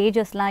 அதோட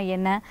ஸ்டேஜஸ்லாம்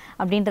என்ன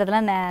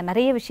அப்படின்றதெல்லாம்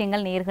நிறைய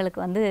விஷயங்கள்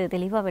நேயர்களுக்கு வந்து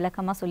தெளிவாக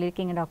விளக்கமாக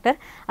சொல்லியிருக்கீங்க டாக்டர்.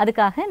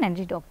 அதுக்காக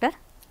நன்றி டாக்டர்.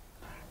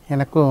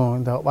 எனக்கும்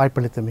இந்த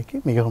வாய்ப்பளித்தமைக்கு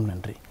மிகவும்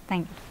நன்றி.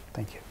 தேங்க்யூ.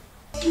 தேங்க்யூ.